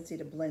have a tendency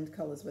to blend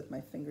colors with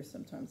my fingers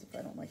sometimes if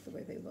I don't like the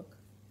way they look.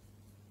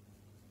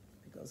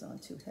 It goes on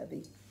too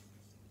heavy.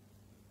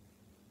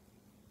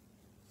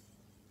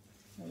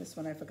 Now this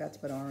one I forgot to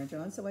put orange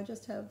on, so I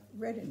just have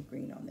red and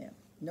green on there.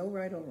 No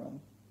right or wrong.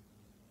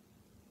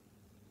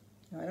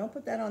 Now I don't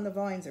put that on the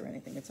vines or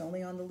anything, it's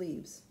only on the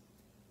leaves.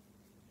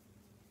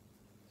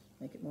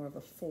 Make it more of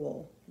a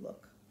fall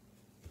look.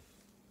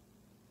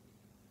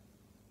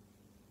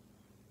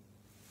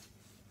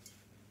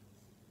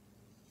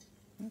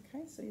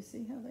 Okay, so you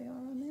see how they are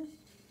on there?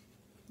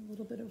 A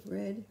little bit of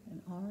red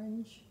and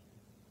orange.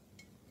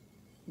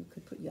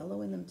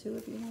 yellow in them too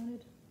if you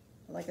wanted.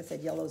 Like I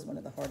said, yellow is one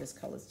of the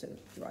hardest colors to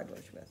dry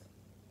brush with.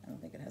 I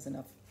don't think it has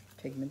enough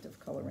pigment of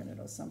color in it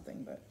or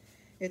something, but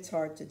it's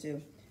hard to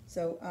do.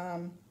 So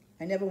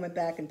I never went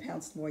back and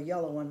pounced more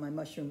yellow on my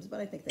mushrooms, but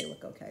I think they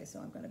look okay, so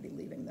I'm going to be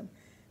leaving them.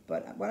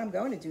 But what I'm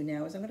going to do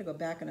now is I'm going to go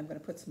back and I'm going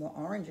to put some more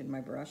orange in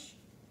my brush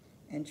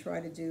and try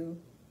to do,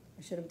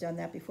 I should have done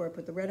that before I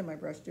put the red in my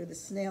brush, do the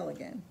snail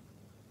again.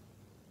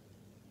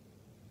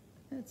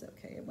 That's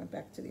okay, it went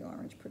back to the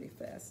orange pretty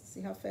fast.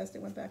 See how fast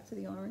it went back to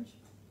the orange?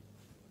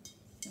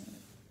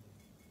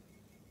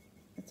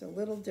 It's a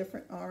little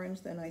different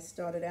orange than I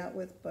started out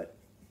with, but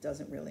it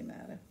doesn't really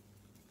matter.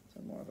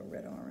 So more of a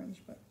red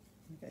orange, but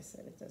like I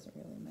said, it doesn't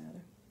really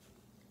matter.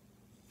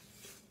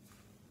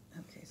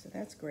 Okay, so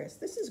that's grass.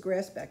 This is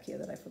grass back here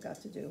that I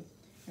forgot to do.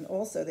 And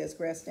also there's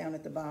grass down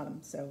at the bottom,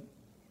 so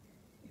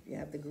if you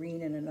have the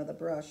green in another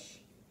brush,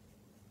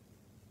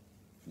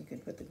 you can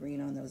put the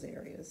green on those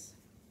areas.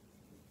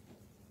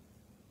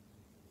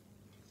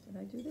 Did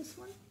I do this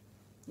one?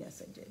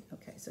 Yes, I did.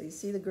 Okay, so you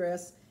see the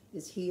grass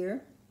is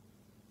here,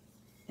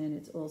 and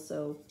it's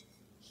also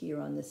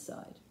here on this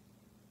side.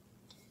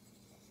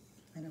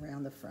 And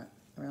around the front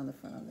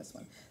on this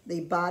one.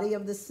 The body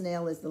of the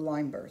snail is the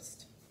lime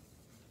burst.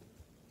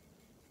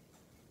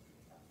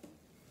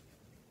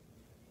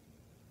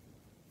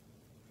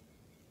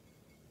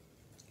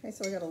 Okay,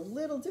 so I got a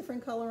little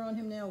different color on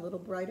him now, a little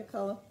brighter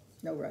color.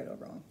 No right or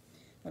wrong.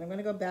 But I'm going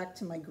to go back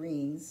to my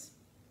greens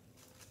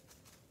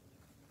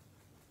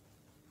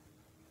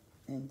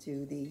and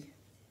do the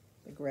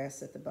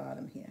grass at the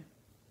bottom here.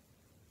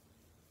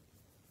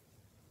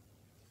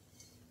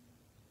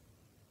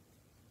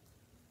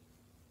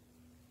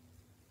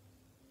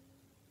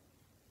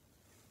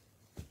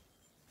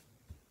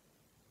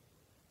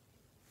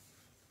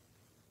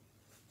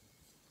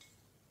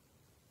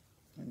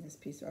 And this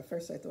piece, at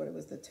first I thought it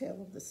was the tail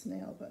of the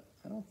snail, but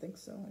I don't think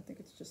so. I think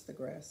it's just the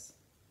grass.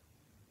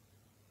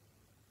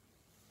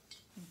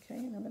 Okay,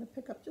 and I'm going to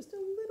pick up just a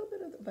little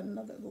bit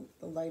of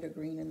the lighter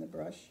green in the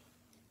brush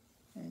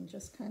and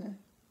just kind of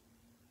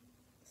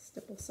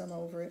stipple some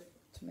over it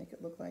to make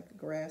it look like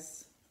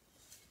grass.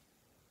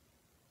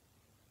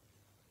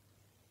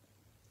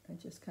 I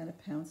just kind of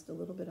pounced a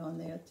little bit on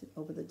there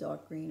over the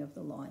dark green of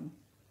the lime.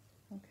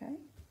 Okay.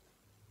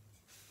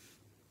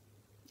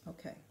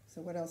 Okay,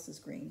 so what else is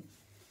green?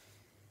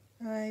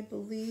 I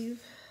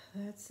believe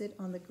that's it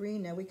on the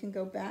green. Now we can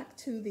go back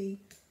to the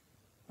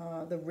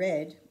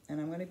red,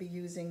 and I'm going to be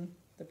using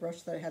the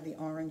brush that I had the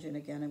orange in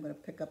again. I'm going to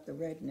pick up the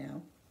red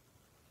now.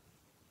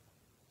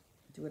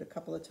 Do it a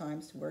couple of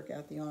times to work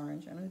out the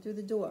orange. I'm going to do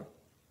the door.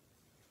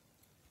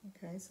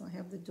 Okay, so I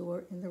have the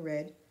door in the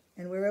red,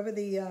 and wherever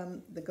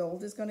the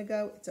gold is going to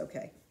go, it's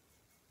okay.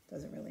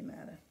 Doesn't really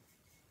matter.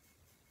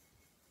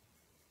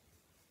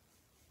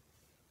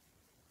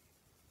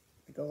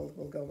 The gold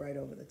will go right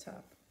over the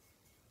top.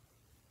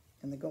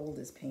 And the gold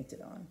is painted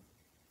on.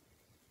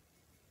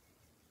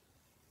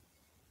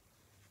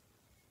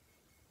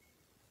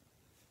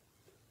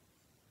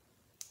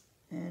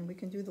 And we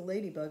can do the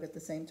ladybug at the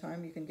same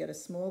time. You can get a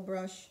small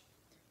brush.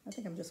 I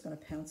think I'm just going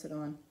to pounce it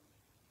on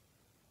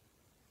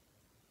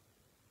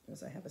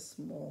because I have a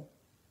small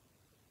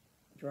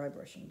dry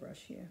brushing brush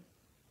here.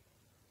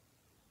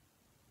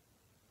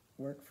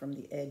 Work from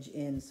the edge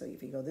in, so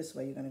if you go this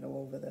way, you're going to go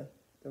over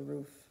the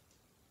roof.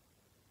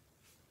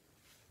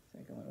 So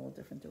I go in all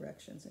different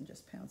directions and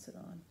just pounce it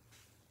on.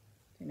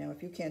 Okay, now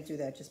if you can't do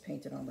that, just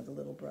paint it on with a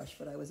little brush,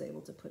 but I was able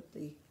to put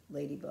the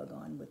ladybug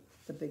on with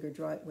the bigger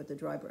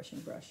dry brushing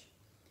brush.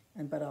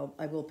 But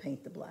I will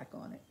paint the black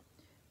on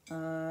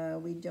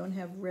it. We don't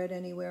have red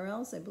anywhere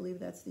else. I believe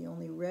that's the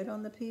only red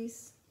on the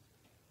piece,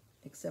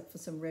 except for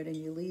some red in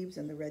your leaves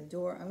and the red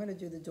door. I'm going to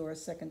do the door a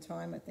second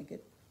time. I think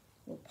it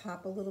will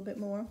pop a little bit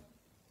more.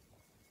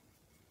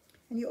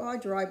 And you are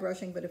dry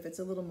brushing, but if it's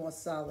a little more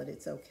solid,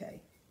 it's okay.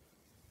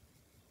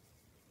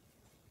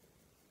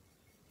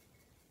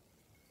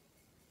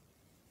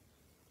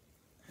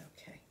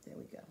 Okay, there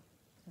we go.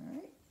 All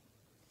right.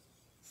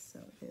 So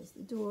there's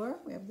the door.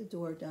 We have the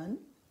door done.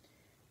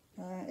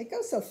 It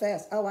goes so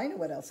fast. Oh, I know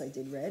what else I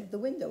did red. The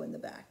window in the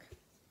back.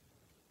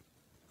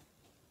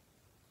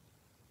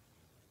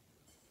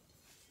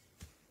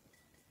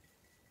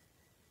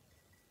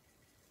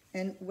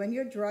 And when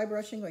you're dry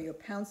brushing or you're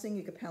pouncing,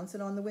 you can pounce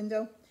it on the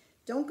window.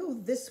 Don't go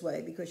this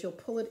way because you'll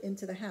pull it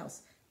into the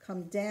house.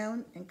 Come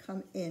down and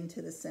come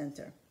into the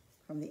center.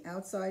 From the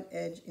outside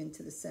edge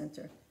into the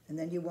center. And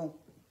then you won't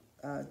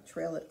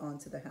trail it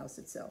onto the house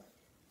itself.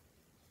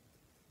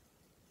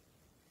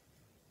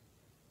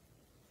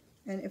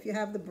 And if you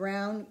have the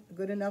brown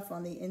good enough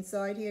on the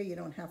inside here, you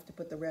don't have to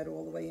put the red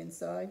all the way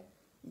inside.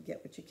 You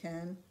get what you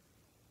can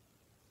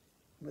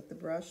with the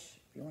brush.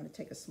 If you want to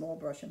take a small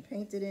brush and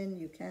paint it in,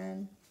 you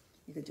can.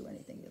 You could do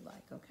anything you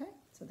like, okay?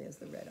 So there's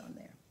the red on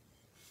there.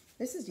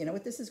 This is, you know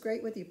what this is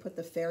great with? You put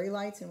the fairy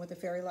lights, and what the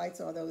fairy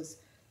lights are those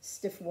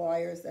stiff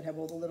wires that have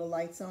all the little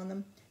lights on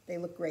them. They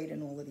look great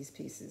in all of these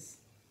pieces.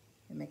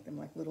 They make them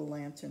like little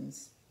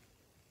lanterns.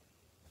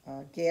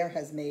 Gare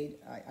has made,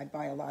 I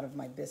buy a lot of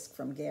my bisque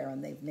from Gare,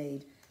 and they've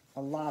made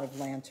a lot of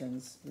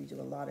lanterns. We do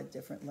a lot of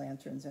different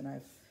lanterns, and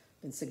I've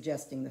been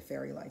suggesting the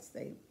fairy lights.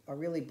 They are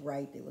really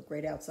bright. They look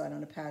great outside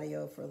on a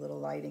patio for a little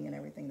lighting and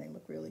everything. They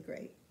look really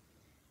great.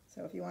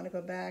 So if you want to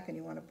go back and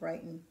you want to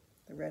brighten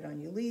the red on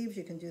your leaves,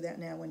 you can do that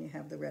now when you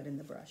have the red in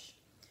the brush.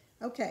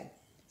 Okay,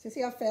 so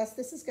see how fast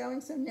this is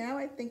going? So now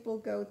I think we'll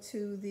go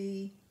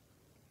to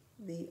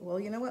well,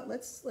 you know what?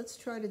 Let's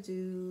try to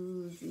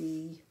do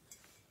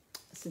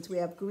since we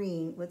have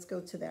green, let's go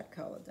to that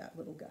color, that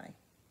little guy.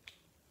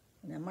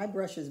 Now my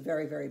brush is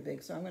very, very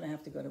big, so I'm going to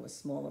have to go to a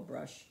smaller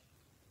brush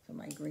for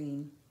my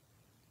green.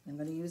 I'm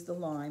going to use the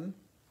lime.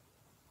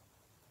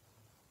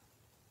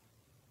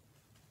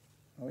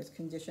 Always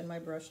condition my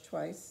brush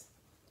twice.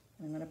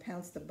 I'm going to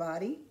pounce the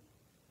body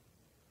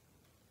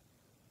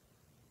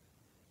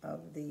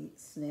of the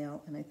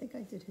snail, and I think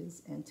I did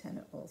his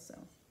antenna also,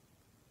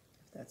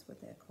 if that's what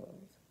they're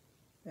called.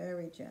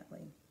 Very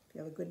gently. If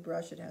you have a good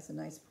brush, it has a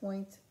nice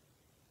point.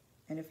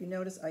 And if you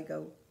notice, I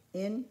go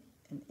in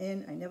and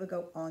in. I never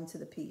go onto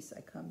the piece.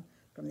 I come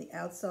from the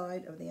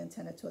outside of the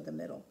antenna toward the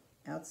middle,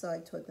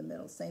 outside toward the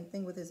middle. Same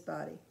thing with his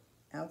body,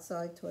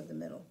 outside toward the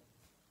middle,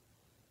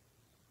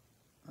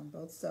 on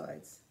both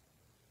sides.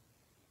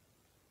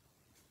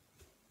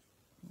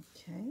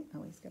 Okay,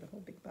 oh, he's got a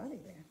whole big body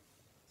there.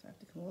 So I have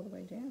to come all the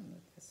way down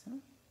with this, huh?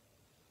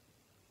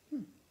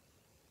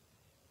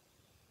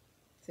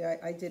 See,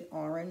 I did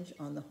orange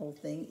on the whole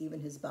thing, even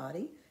his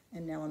body,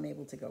 and now I'm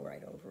able to go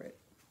right over it.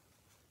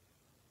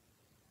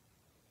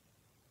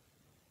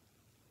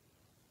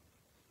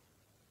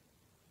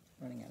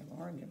 Running out of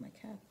orange in my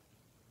cap.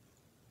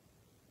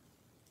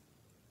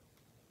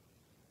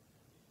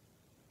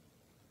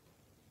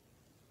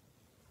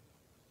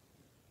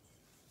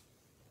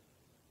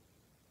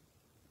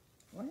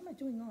 Why am I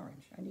doing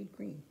orange? I need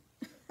green.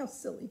 How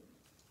silly.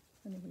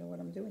 I don't even know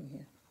what I'm doing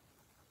here.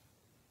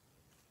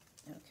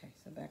 Okay,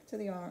 so back to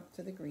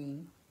the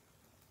green.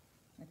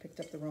 I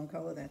picked up the wrong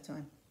color that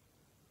time.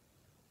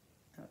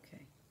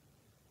 Okay.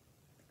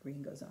 The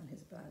green goes on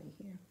his body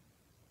here.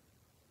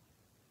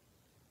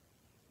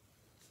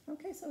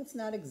 Okay, so it's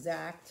not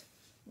exact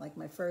like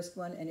my first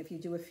one, and if you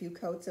do a few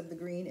coats of the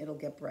green, it'll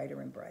get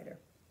brighter and brighter.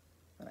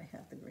 But I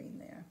have the green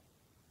there.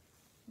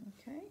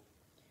 Okay.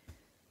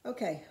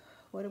 Okay,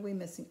 what are we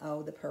missing?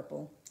 Oh, the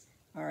purple.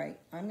 All right,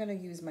 I'm going to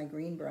use my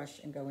green brush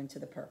and go into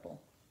the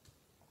purple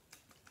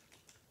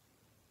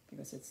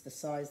because it's the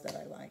size that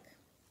I like.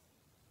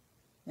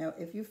 Now,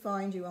 if you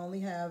find you only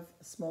have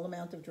a small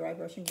amount of dry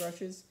brushing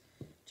brushes,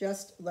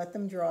 just let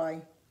them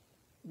dry,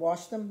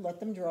 wash them, let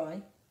them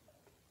dry,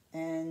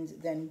 and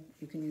then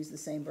you can use the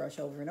same brush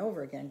over and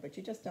over again, but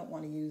you just don't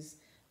want to use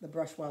the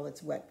brush while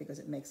it's wet because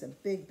it makes a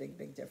big, big,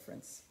 big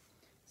difference.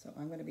 So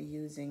I'm going to be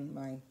using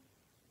my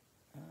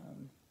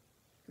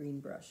green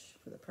brush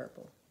for the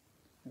purple.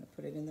 I'm going to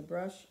put it in the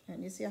brush,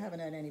 and you see I haven't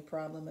had any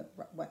problem. It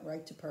went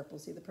right to purple.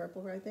 See the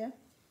purple right there?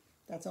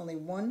 That's only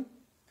one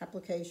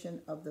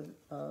application of the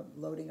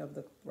loading of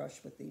the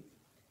brush with the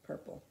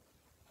purple.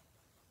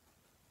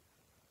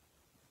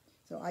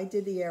 So I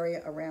did the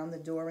area around the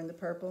door in the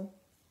purple.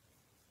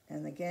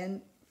 And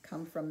again,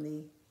 come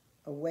from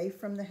away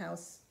from the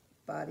house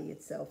body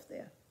itself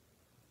there.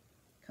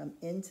 Come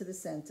into the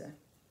center.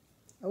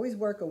 Always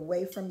work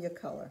away from your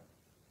color,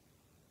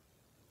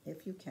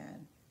 if you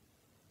can.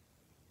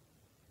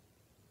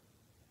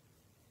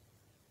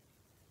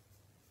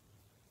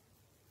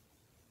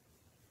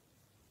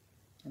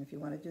 And if you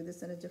want to do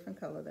this in a different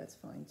color, that's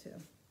fine too.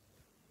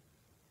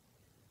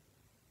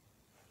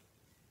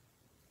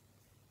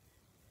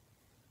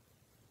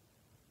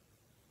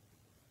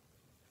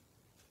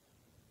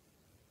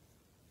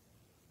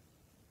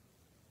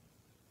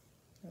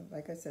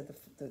 Like I said,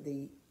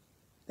 the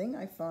thing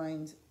I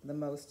find the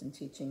most in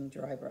teaching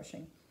dry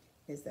brushing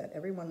is that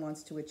everyone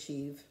wants to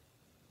achieve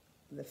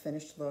the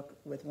finished look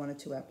with 1 or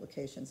 2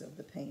 applications of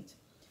the paint.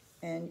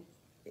 And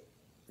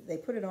they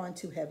put it on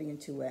too heavy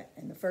and too wet.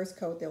 And the first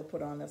coat they'll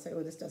put on, they'll say,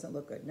 oh, this doesn't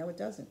look good. No, it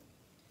doesn't.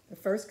 The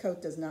first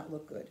coat does not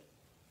look good.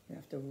 You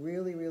have to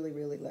really, really,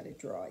 really let it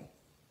dry.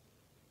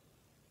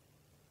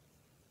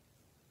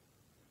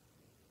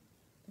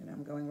 And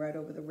I'm going right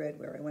over the red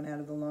where I went out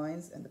of the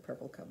lines, and the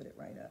purple covered it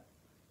right up.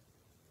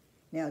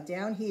 Now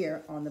down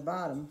here on the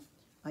bottom,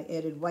 I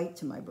added white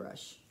to my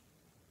brush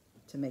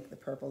to make the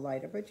purple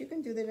lighter, but you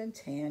can do that in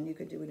tan, you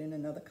could do it in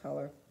another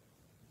color,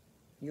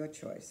 your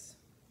choice.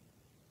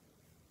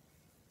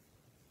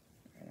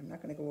 All right, I'm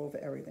not going to go over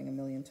everything a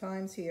million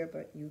times here,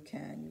 but you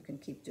can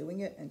keep doing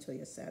it until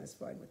you're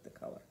satisfied with the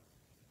color.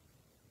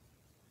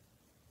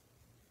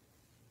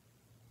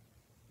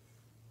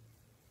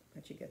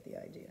 But you get the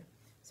idea.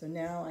 So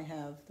now I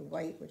have the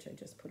white, which I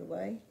just put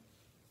away.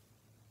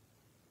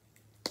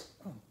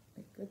 Oh,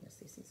 my goodness,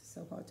 these things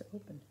are so hard to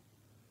open.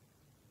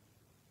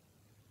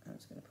 I'm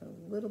just going to put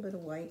a little bit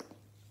of white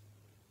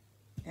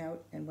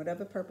out, and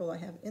whatever purple I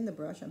have in the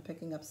brush, I'm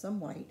picking up some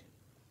white.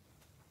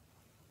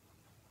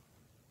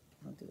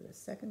 I'll do it a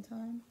second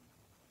time.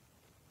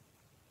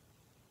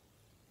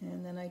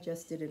 And then I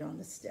just did it on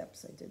the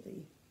steps. I did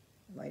the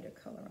lighter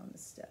color on the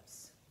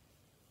steps.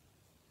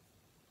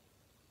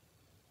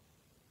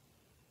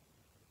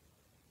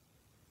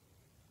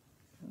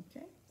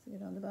 See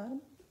it on the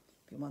bottom?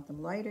 If you want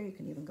them lighter, you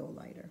can even go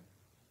lighter.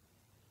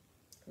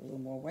 Put a little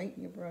more white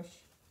in your brush.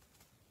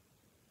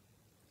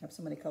 I have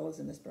so many colors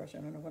in this brush, I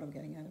don't know what I'm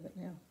getting out of it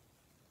now.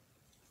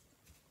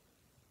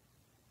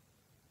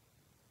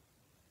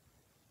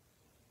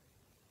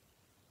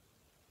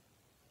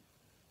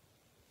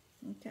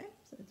 Okay,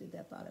 so I did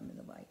that bottom in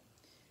the white.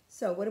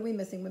 So what are we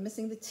missing? We're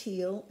missing the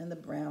teal and the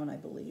brown, I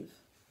believe.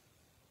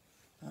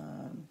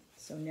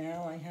 So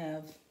now I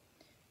have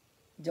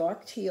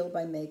dark teal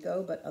by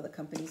Mako, but other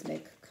companies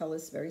make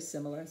colors very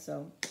similar,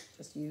 so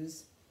just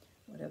use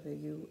whatever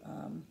you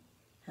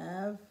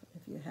have.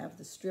 If you have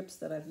the strips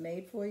that I've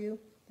made for you,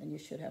 then you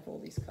should have all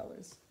these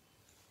colors.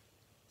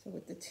 So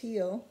with the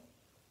teal,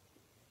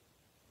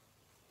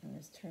 I'm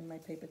going to turn my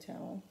paper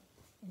towel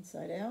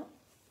inside out.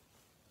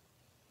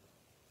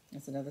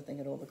 That's another thing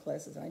at all the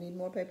classes. I need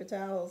more paper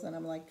towels, and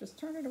I'm like, just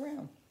turn it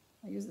around.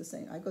 I use the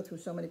same. I go through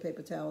so many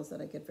paper towels that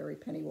I get very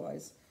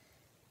penny-wise.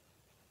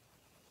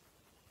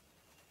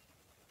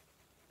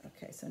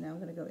 Okay, so now I'm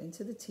going to go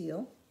into the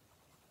teal.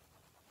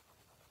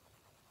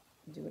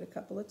 Do it a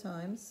couple of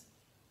times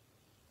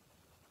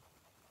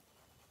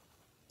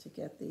to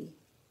get the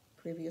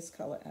previous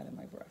color out of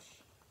my brush.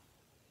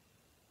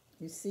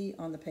 You see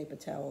on the paper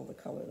towel the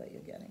color that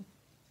you're getting.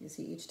 You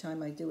see each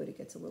time I do it, it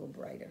gets a little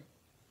brighter.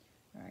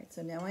 All right,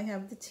 so now I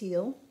have the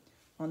teal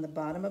on the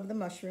bottom of the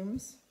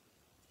mushrooms.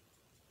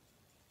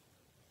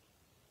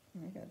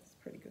 I got this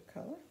pretty good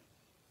color.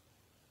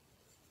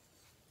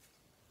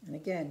 And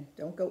again,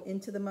 don't go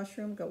into the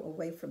mushroom, go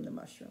away from the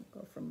mushroom.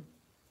 Go from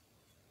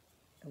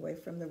away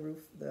from the roof,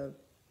 the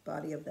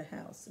body of the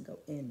house, and go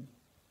in.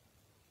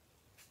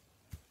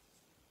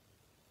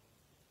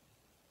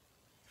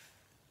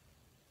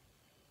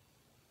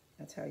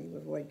 That's how you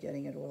avoid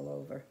getting it all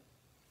over.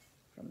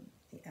 From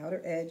the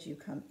outer edge, you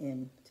come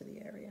in to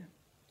the area.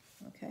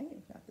 Okay,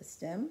 you've got the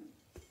stem.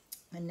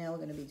 And now we're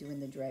going to be doing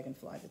the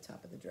dragonfly, the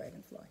top of the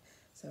dragonfly.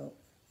 So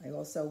I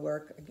also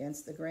work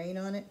against the grain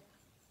on it,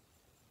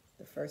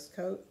 the first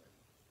coat.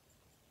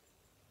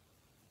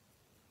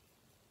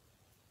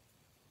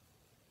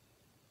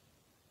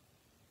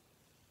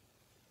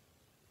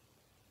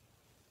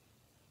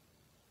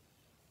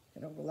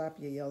 You can overlap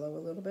your yellow a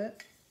little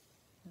bit.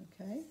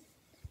 Okay.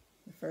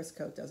 The first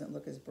coat doesn't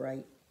look as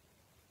bright.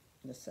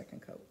 The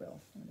second coat will.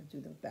 I'm going to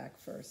do the back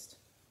first.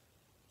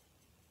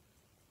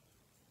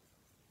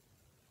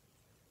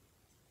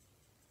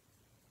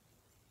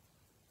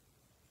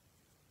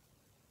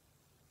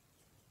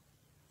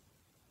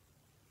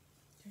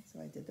 Okay,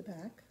 so I did the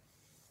back.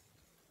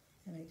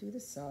 And I do the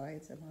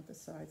sides. I want the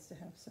sides to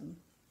have some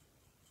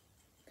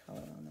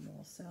color on them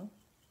also.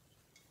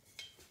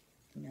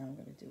 And now I'm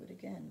going to do it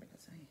again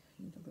because I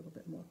need a little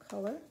bit more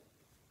color.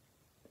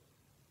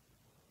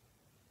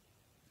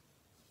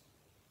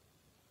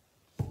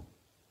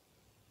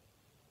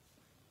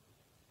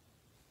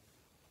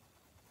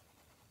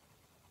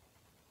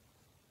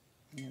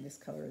 And this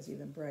color is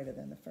even brighter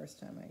than the first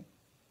time I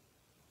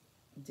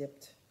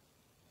dipped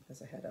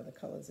because I had other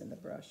colors in the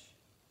brush.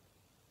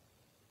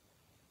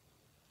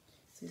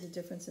 See the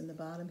difference in the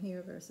bottom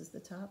here versus the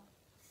top?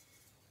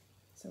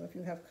 So if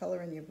you have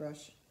color in your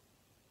brush,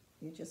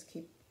 you just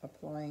keep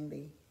applying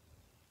the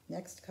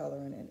next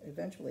color and it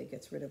eventually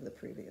gets rid of the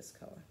previous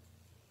color.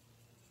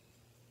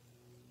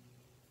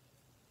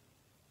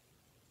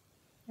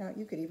 Now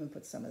you could even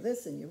put some of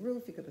this in your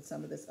roof. You could put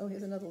some of this. Oh,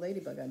 here's another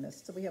ladybug I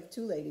missed. So we have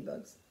 2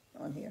 ladybugs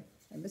on here.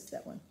 I missed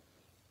that one.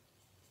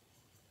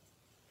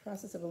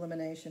 Process of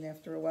elimination.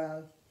 After a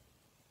while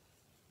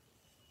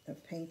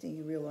of painting,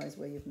 you realize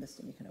where you've missed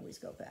and you can always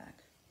go back.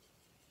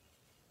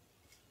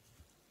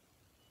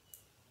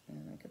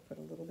 And I could put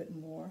a little bit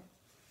more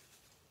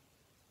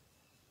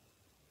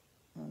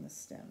on the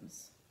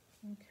stems.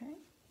 Okay.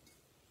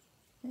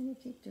 And you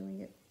keep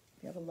doing it.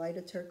 If you have a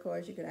lighter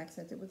turquoise, you could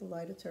accent it with a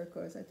lighter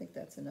turquoise. I think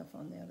that's enough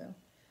on there, though.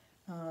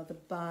 The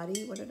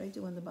body, what did I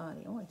do on the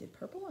body? Oh, I did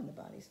purple on the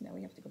body, so now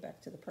we have to go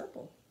back to the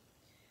purple.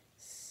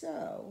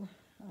 So,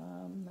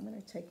 I'm going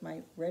to take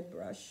my red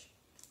brush.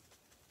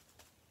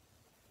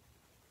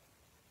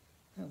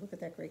 Oh, look at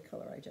that great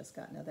color I just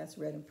got. Now that's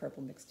red and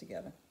purple mixed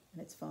together,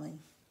 and it's fine.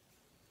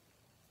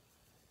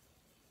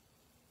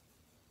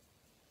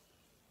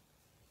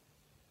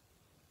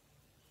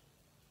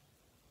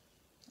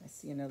 I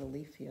see another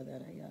leaf here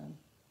that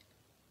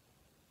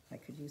I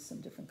could use some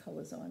different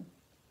colors on.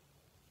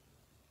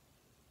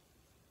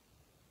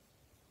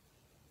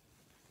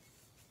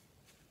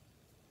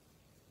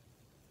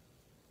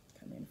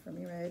 Come in from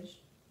your edge.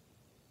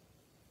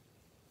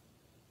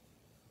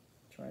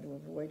 Try to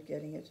avoid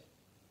getting it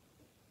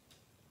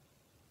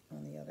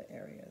on the other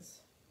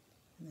areas.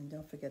 And then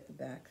don't forget the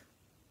back.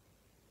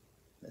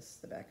 This is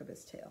the back of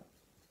his tail.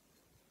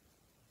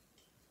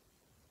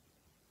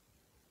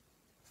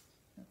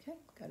 Okay,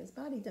 got his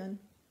body done.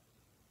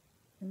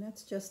 And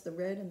that's just the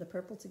red and the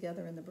purple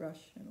together in the brush,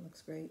 and it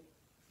looks great.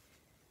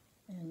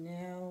 And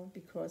now,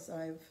 because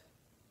I've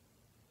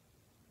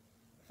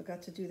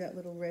forgot to do that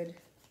little red,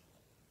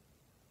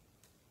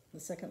 the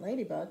second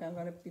ladybug, I'm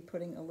going to be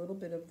putting a little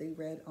bit of the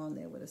red on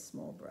there with a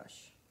small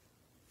brush.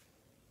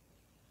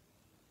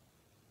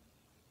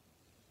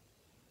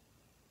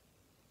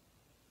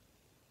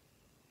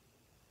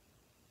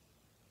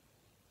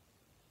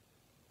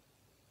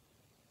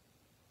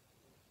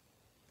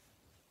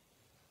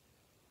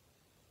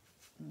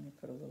 Let me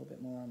put a little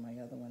bit more on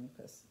my other one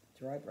because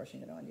dry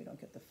brushing it on, you don't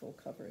get the full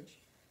coverage.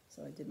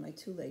 So I did my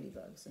 2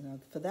 ladybugs. And now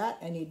for that,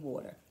 I need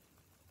water.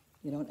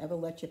 You don't ever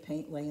let your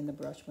paint lay in the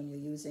brush. When you're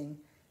using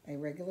a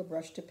regular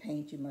brush to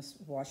paint, you must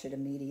wash it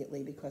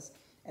immediately because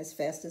as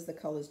fast as the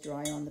colors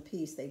dry on the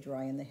piece, they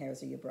dry in the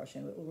hairs of your brush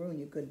and it will ruin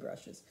your good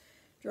brushes.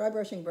 Dry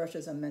brushing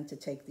brushes are meant to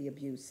take the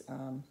abuse.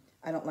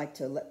 I don't like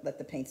to let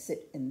the paint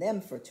sit in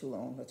them for too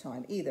long a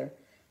time either,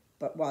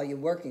 but while you're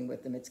working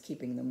with them, it's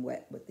keeping them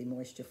wet with the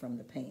moisture from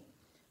the paint.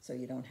 So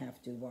you don't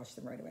have to wash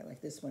them right away.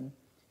 Like this one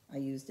I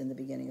used in the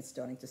beginning, it's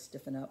starting to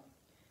stiffen up.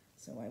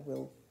 So I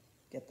will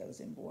get those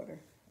in water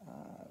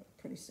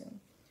pretty soon.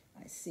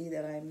 I see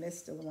that I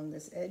missed along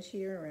this edge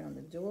here around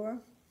the door.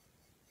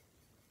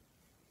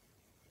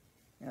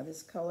 Now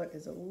this color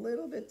is a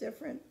little bit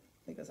different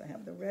because I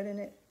have the red in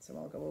it, so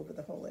I'll go over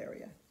the whole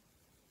area.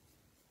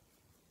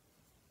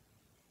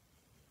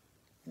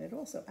 And it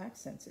also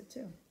accents it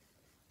too.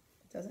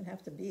 It doesn't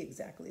have to be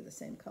exactly the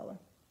same color.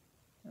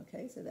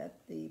 Okay, so that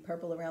the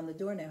purple around the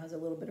door now has a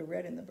little bit of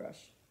red in the brush.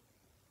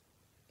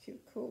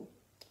 Cute, cool.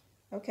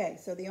 Okay,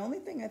 so the only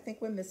thing I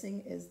think we're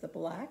missing is the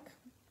black,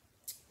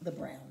 the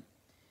brown.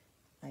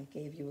 I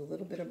gave you a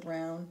little bit of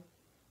brown.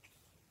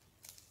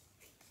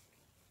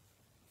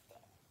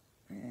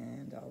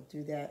 And I'll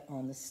do that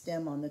on the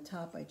stem on the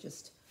top. I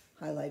just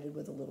highlighted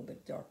with a little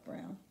bit dark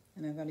brown.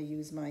 And I'm going to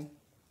use my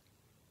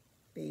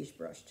beige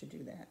brush to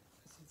do that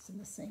because it's in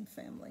the same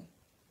family.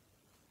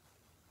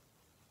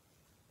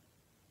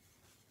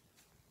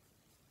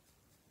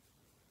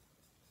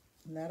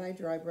 And that I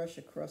dry brush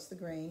across the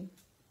grain.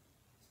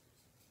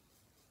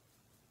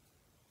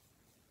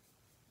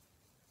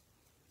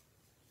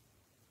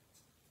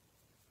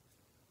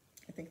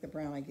 I think the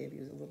brown I gave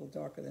you is a little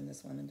darker than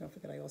this one. And don't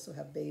forget, I also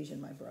have beige in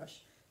my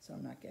brush, so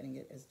I'm not getting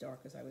it as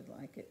dark as I would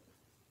like it.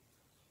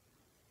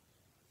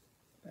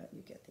 But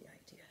you get the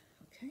idea,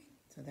 okay?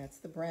 So that's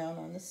the brown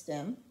on the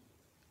stem.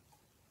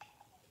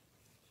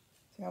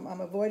 So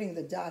I'm avoiding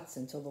the dots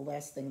until the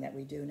last thing that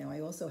we do. Now, I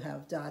also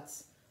have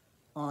dots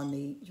on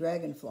the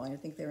Dragonfly. I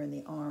think they're in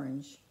the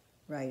orange,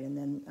 right? And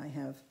then I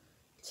have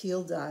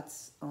teal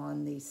dots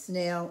on the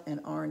snail and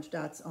orange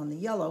dots on the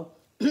yellow.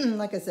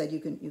 Like I said, you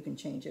can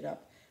change it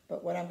up.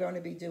 But what I'm going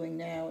to be doing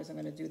now is I'm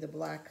going to do the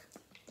black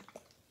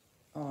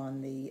on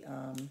the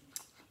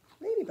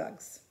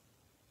ladybugs.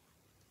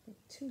 The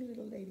 2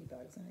 little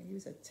ladybugs. And I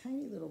use a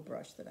tiny little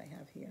brush that I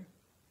have here.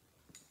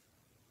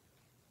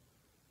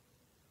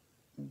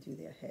 And do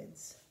their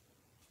heads.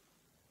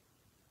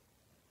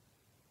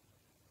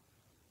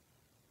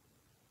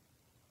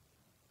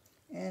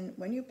 And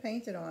when you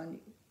paint it on,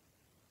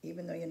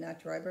 even though you're not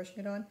dry brushing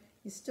it on,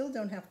 you still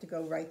don't have to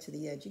go right to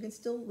the edge. You can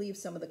still leave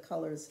some of the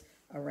colors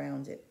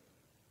around it,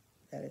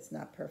 that it's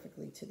not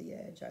perfectly to the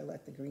edge. I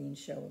let the green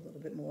show a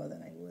little bit more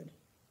than I would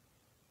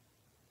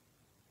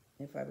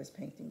if I was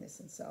painting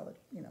this in solid,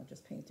 you know,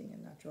 just painting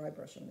and not dry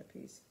brushing the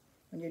piece.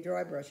 When you're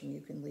dry brushing,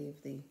 you can leave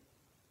the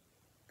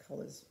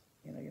colors,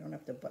 you know, you don't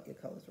have to butt your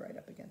colors right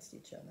up against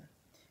each other.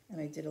 And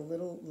I did a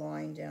little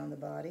line down the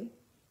body.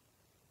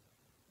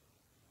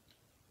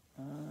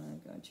 I'm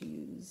going to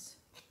use,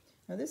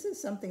 now this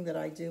is something that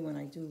I do when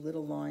I do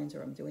little lines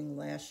or I'm doing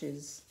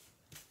lashes.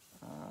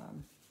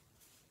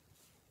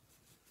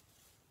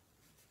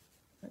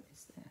 What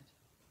is that?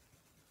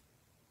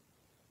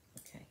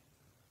 Okay.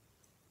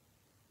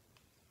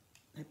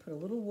 I put a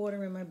little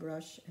water in my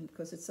brush, and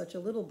because it's such a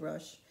little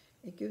brush,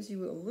 it gives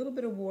you a little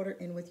bit of water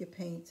in with your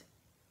paint.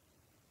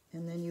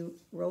 And then you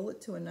roll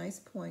it to a nice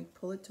point,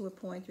 pull it to a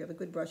point. If you have a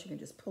good brush, you can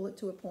just pull it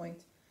to a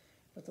point.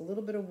 But the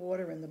little bit of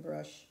water in the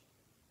brush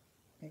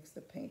makes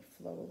the paint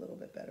flow a little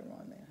bit better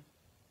on there.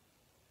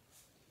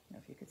 Now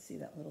if you could see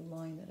that little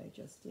line that I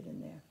just did in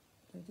there.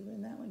 Did I do it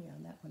in that one? Yeah,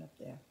 on that one up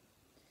there.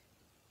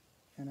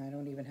 And I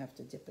don't even have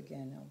to dip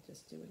again. I'll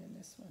just do it in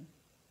this one.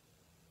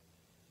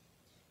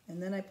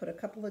 And then I put a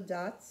couple of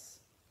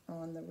dots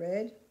on the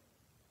red.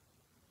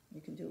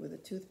 You can do it with a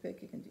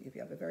toothpick. You can do, if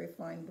you have a very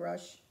fine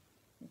brush,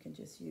 you can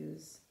just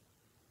use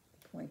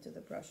the point of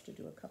the brush to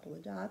do a couple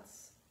of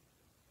dots.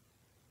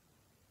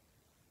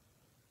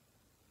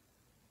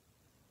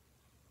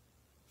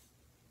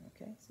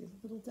 Okay, see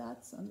the little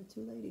dots on the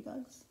 2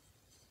 ladybugs?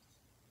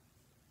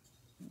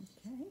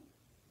 Okay.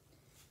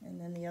 And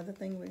then the other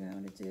thing we're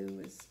going to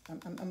do is,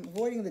 I'm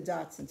avoiding the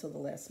dots until the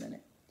last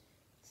minute.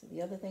 So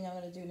the other thing I'm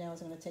going to do now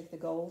is I'm going to take the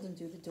gold and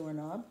do the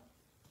doorknob.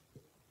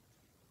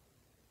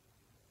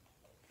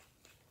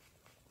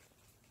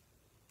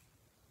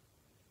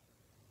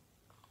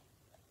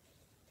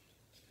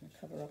 I'm going to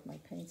cover up my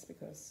paints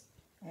because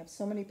I have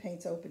so many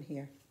paints open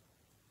here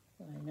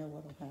that I know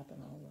what will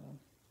happen. I'll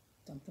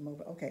dump them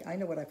over. Okay, I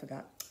know what I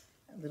forgot.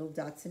 Little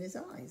dots in his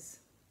eyes.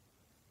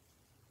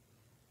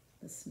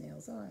 The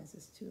snail's eyes.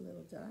 There's 2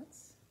 little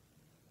dots.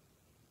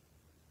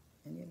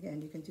 And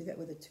again, you can do that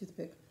with a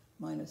toothpick.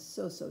 Mine is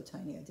so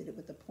tiny. I did it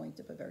with the point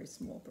of a very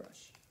small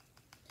brush.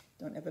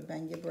 Don't ever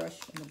bang your brush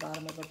in the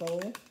bottom of a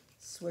bowl.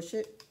 Swish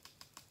it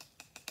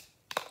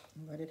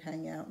and let it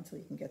hang out until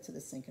you can get to the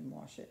sink and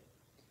wash it.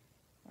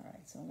 All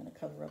right, so I'm going to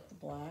cover up the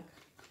black.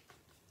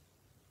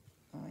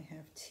 I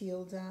have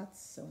teal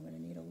dots, so I'm going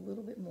to need a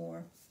little bit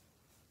more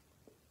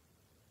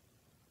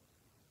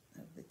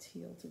of the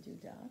teal to do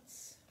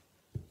dots.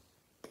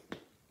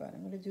 But I'm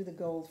going to do the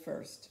gold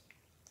first.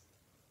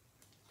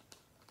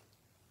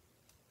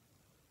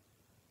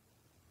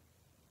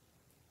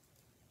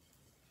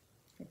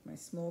 Take my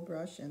small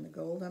brush, and the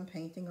gold I'm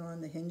painting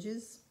on the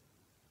hinges.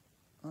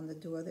 On the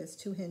door, there's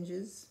 2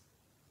 hinges.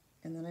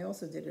 And then I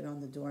also did it on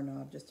the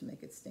doorknob just to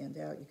make it stand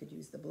out. You could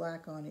use the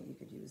black on it, you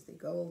could use the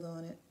gold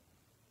on it.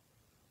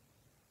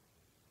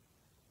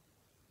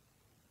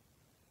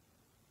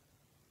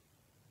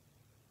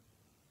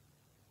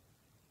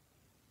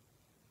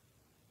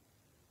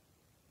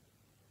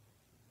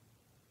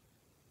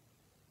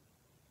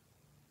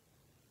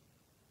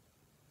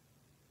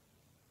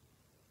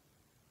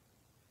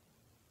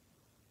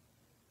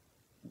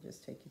 And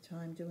just take your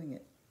time doing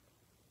it,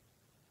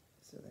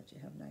 so that you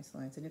have nice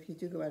lines. And if you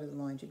do go out of the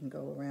lines, you can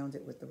go around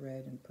it with the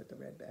red and put the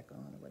red back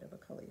on, or whatever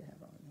color you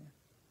have on there.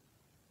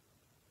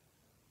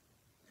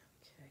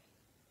 Okay.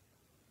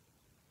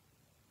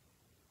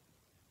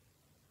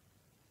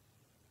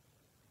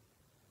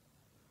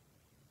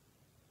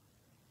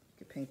 You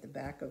could paint the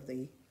back of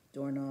the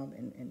doorknob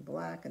in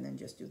black and then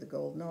just do the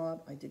gold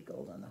knob. I did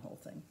gold on the whole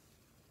thing.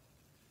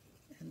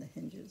 And the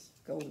hinges.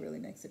 Gold really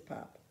makes it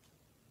pop.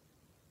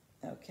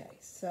 Okay,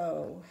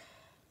 so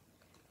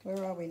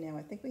where are we now?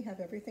 I think we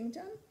have everything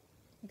done,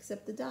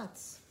 except the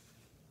dots.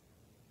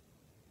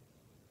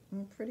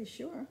 I'm pretty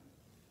sure.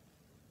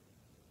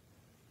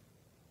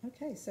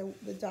 Okay, so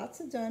the dots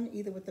are done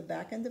either with the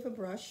back end of a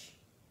brush.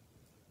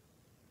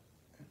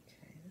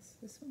 Okay,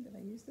 this one, did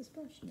I use this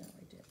brush? No,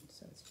 I didn't,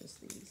 so it's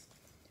just these.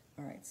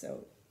 All right,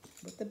 so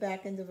with the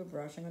back end of a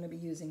brush, I'm going to be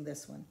using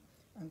this one.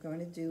 I'm going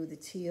to do the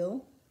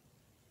teal.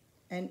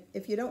 And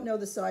if you don't know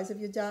the size of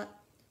your dot,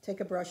 take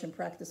a brush and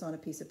practice on a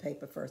piece of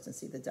paper first and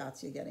see the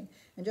dots you're getting.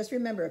 And just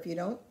remember, if you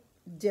don't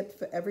dip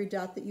for every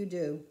dot that you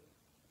do,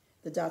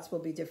 the dots will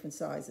be different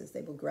sizes.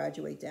 They will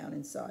graduate down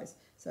in size.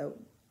 So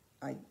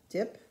I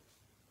dip,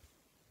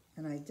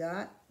 and I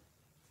dot,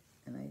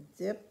 and I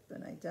dip,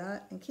 and I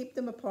dot, and keep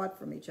them apart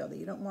from each other.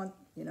 You don't want,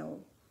 you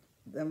know,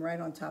 them right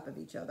on top of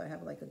each other. I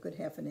have like a good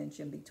 ½ an inch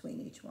in between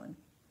each one.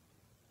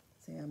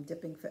 See, I'm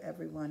dipping for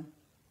every one.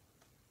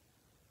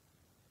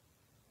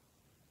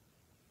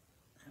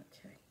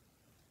 Okay.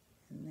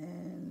 And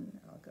then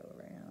I'll go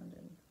around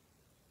and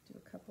do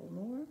a couple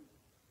more.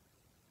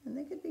 And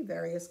they could be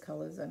various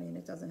colors. I mean,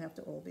 it doesn't have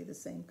to all be the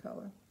same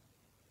color.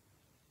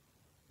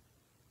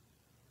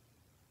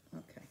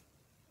 Okay.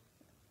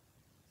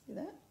 See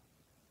that?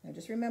 Now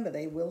just remember,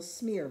 they will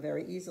smear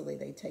very easily.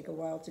 They take a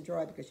while to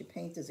dry because your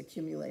paint is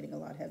accumulating a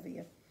lot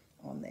heavier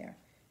on there.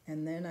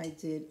 And then I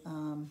did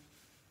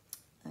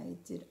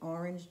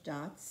orange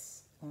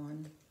dots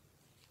on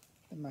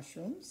the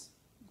mushrooms.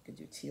 You could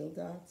do teal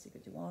dots, you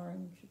could do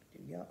orange, you could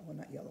do yellow, well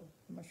not yellow,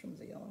 the mushrooms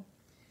are yellow.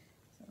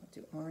 So I'll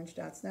do orange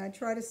dots. Now I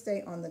try to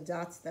stay on the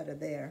dots that are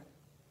there,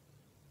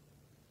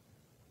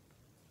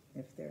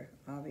 if they're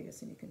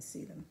obvious and you can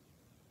see them.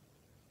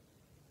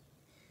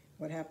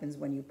 What happens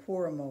when you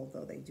pour a mold,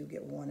 though, they do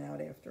get worn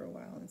out after a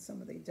while, and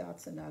some of the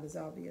dots are not as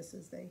obvious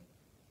as they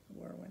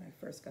were when I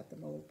first got the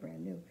mold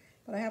brand new.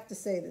 But I have to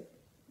say that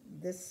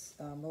this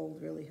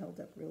mold really held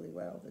up really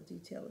well. The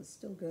detail is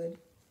still good,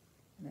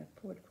 and I've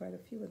poured quite a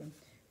few of them.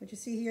 But you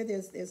see here,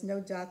 there's no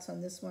dots on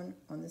this one,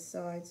 on this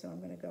side, so I'm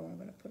going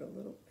to put a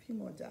few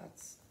more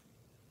dots.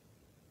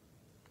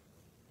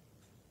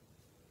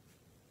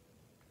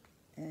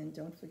 And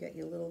don't forget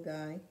your little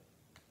guy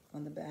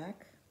on the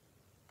back.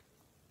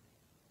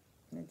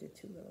 And I did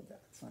 2 little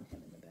dots on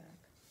him in the back.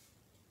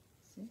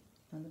 See,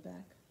 on the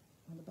back,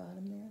 on the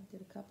bottom there, I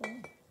did a couple,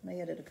 and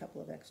I added a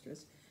couple of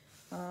extras.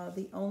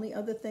 The only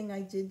other thing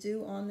I did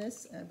do on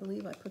this, I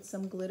believe I put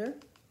some glitter.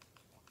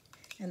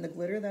 And the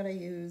glitter that I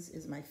use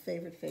is my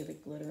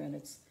favorite glitter, and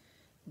it's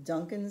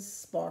Duncan's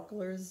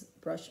Sparklers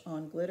Brush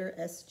On Glitter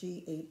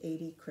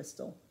SG880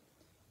 Crystal.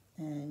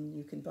 And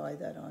you can buy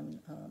that on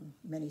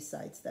many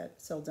sites that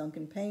sell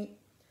Duncan paint.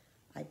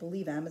 I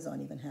believe Amazon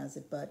even has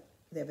it, but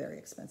they're very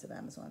expensive,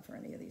 Amazon, for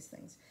any of these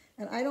things.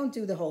 And I don't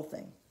do the whole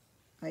thing.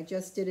 I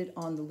just did it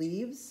on the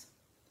leaves,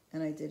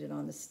 and I did it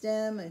on the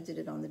stem, I did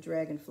it on the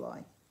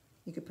dragonfly.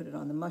 You could put it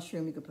on the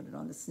mushroom, you could put it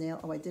on the snail.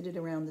 Oh, I did it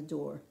around the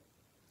door.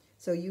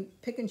 So you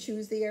pick and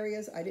choose the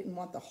areas. I didn't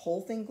want the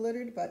whole thing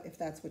glittered, but if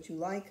that's what you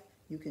like,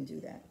 you can do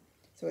that.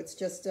 So it's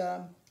just,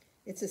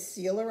 it's a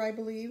sealer, I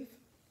believe,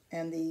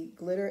 and the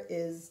glitter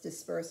is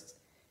dispersed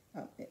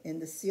in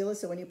the sealer.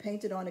 So when you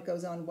paint it on, it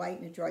goes on white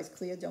and it dries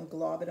clear. Don't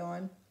glob it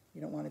on. You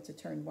don't want it to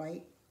turn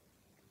white.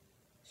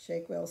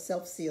 Shake well,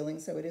 self-sealing,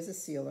 so it is a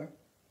sealer.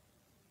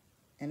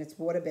 And it's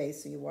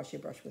water-based, so you wash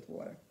your brush with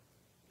water.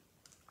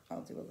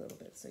 I'll do a little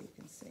bit so you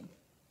can see.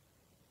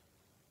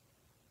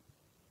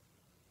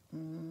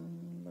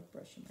 What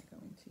brush am I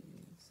going to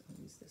use?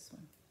 I'll use this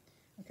one.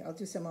 Okay, I'll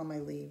do some on my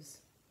leaves.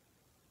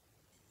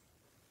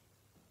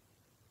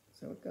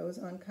 So it goes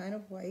on kind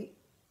of white,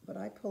 but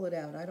I pull it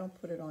out. I don't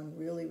put it on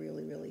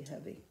really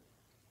heavy.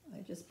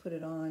 I just put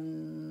it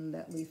on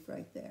that leaf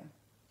right there.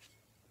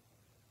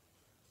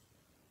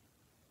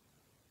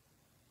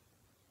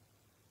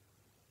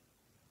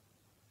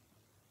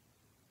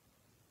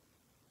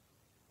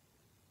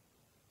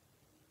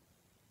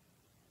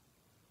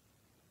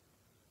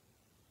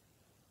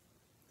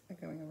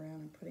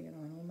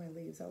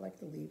 leaves. I like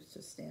the leaves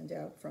to stand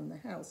out from the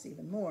house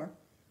even more.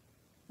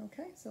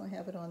 Okay, so I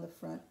have it on the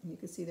front. You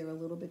can see they're a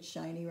little bit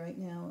shiny right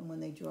now, and when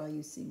they dry,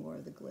 you see more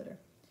of the glitter.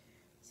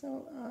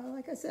 So,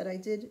 like I said, I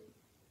did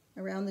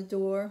around the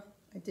door,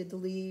 I did the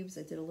leaves,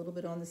 I did a little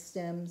bit on the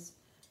stems,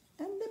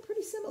 and they're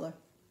pretty similar.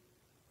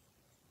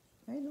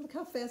 Right? Look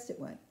how fast it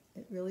went.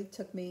 It really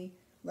took me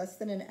less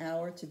than an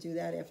hour to do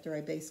that after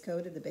I base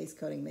coated. The base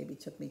coating maybe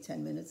took me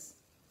 10 minutes.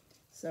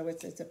 So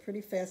it's a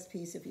pretty fast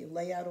piece if you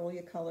lay out all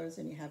your colors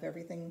and you have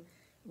everything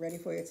ready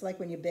for you. It's like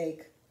when you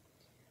bake.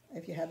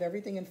 If you have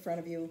everything in front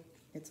of you,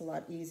 it's a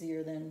lot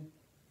easier than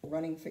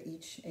running for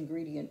each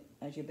ingredient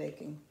as you're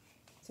baking.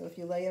 So if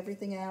you lay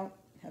everything out,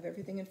 have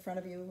everything in front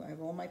of you. I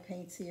have all my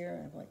paints here.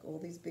 I have like all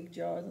these big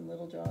jars and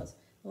little jars.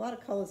 A lot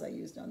of colors I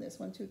used on this.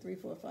 1, 2, 3,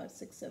 4, 5,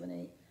 6, 7,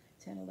 8,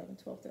 10, 11,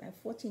 12, 13. I have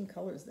 14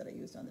 colors that I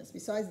used on this,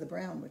 besides the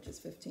brown, which is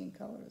 15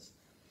 colors.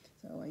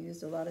 So I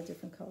used a lot of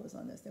different colors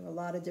on this. There were a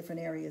lot of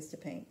different areas to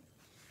paint.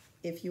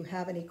 If you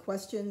have any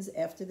questions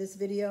after this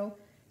video,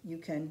 you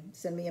can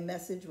send me a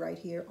message right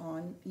here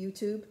on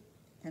YouTube,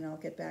 and I'll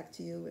get back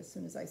to you as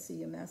soon as I see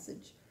your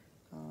message.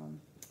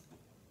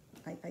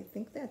 I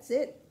think that's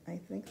it. I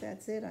think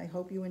that's it. I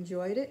hope you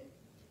enjoyed it.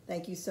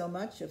 Thank you so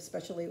much,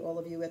 especially all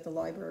of you at the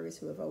libraries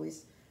who have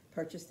always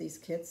purchased these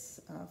kits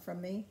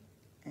from me.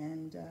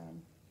 And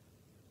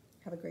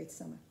have a great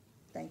summer.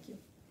 Thank you.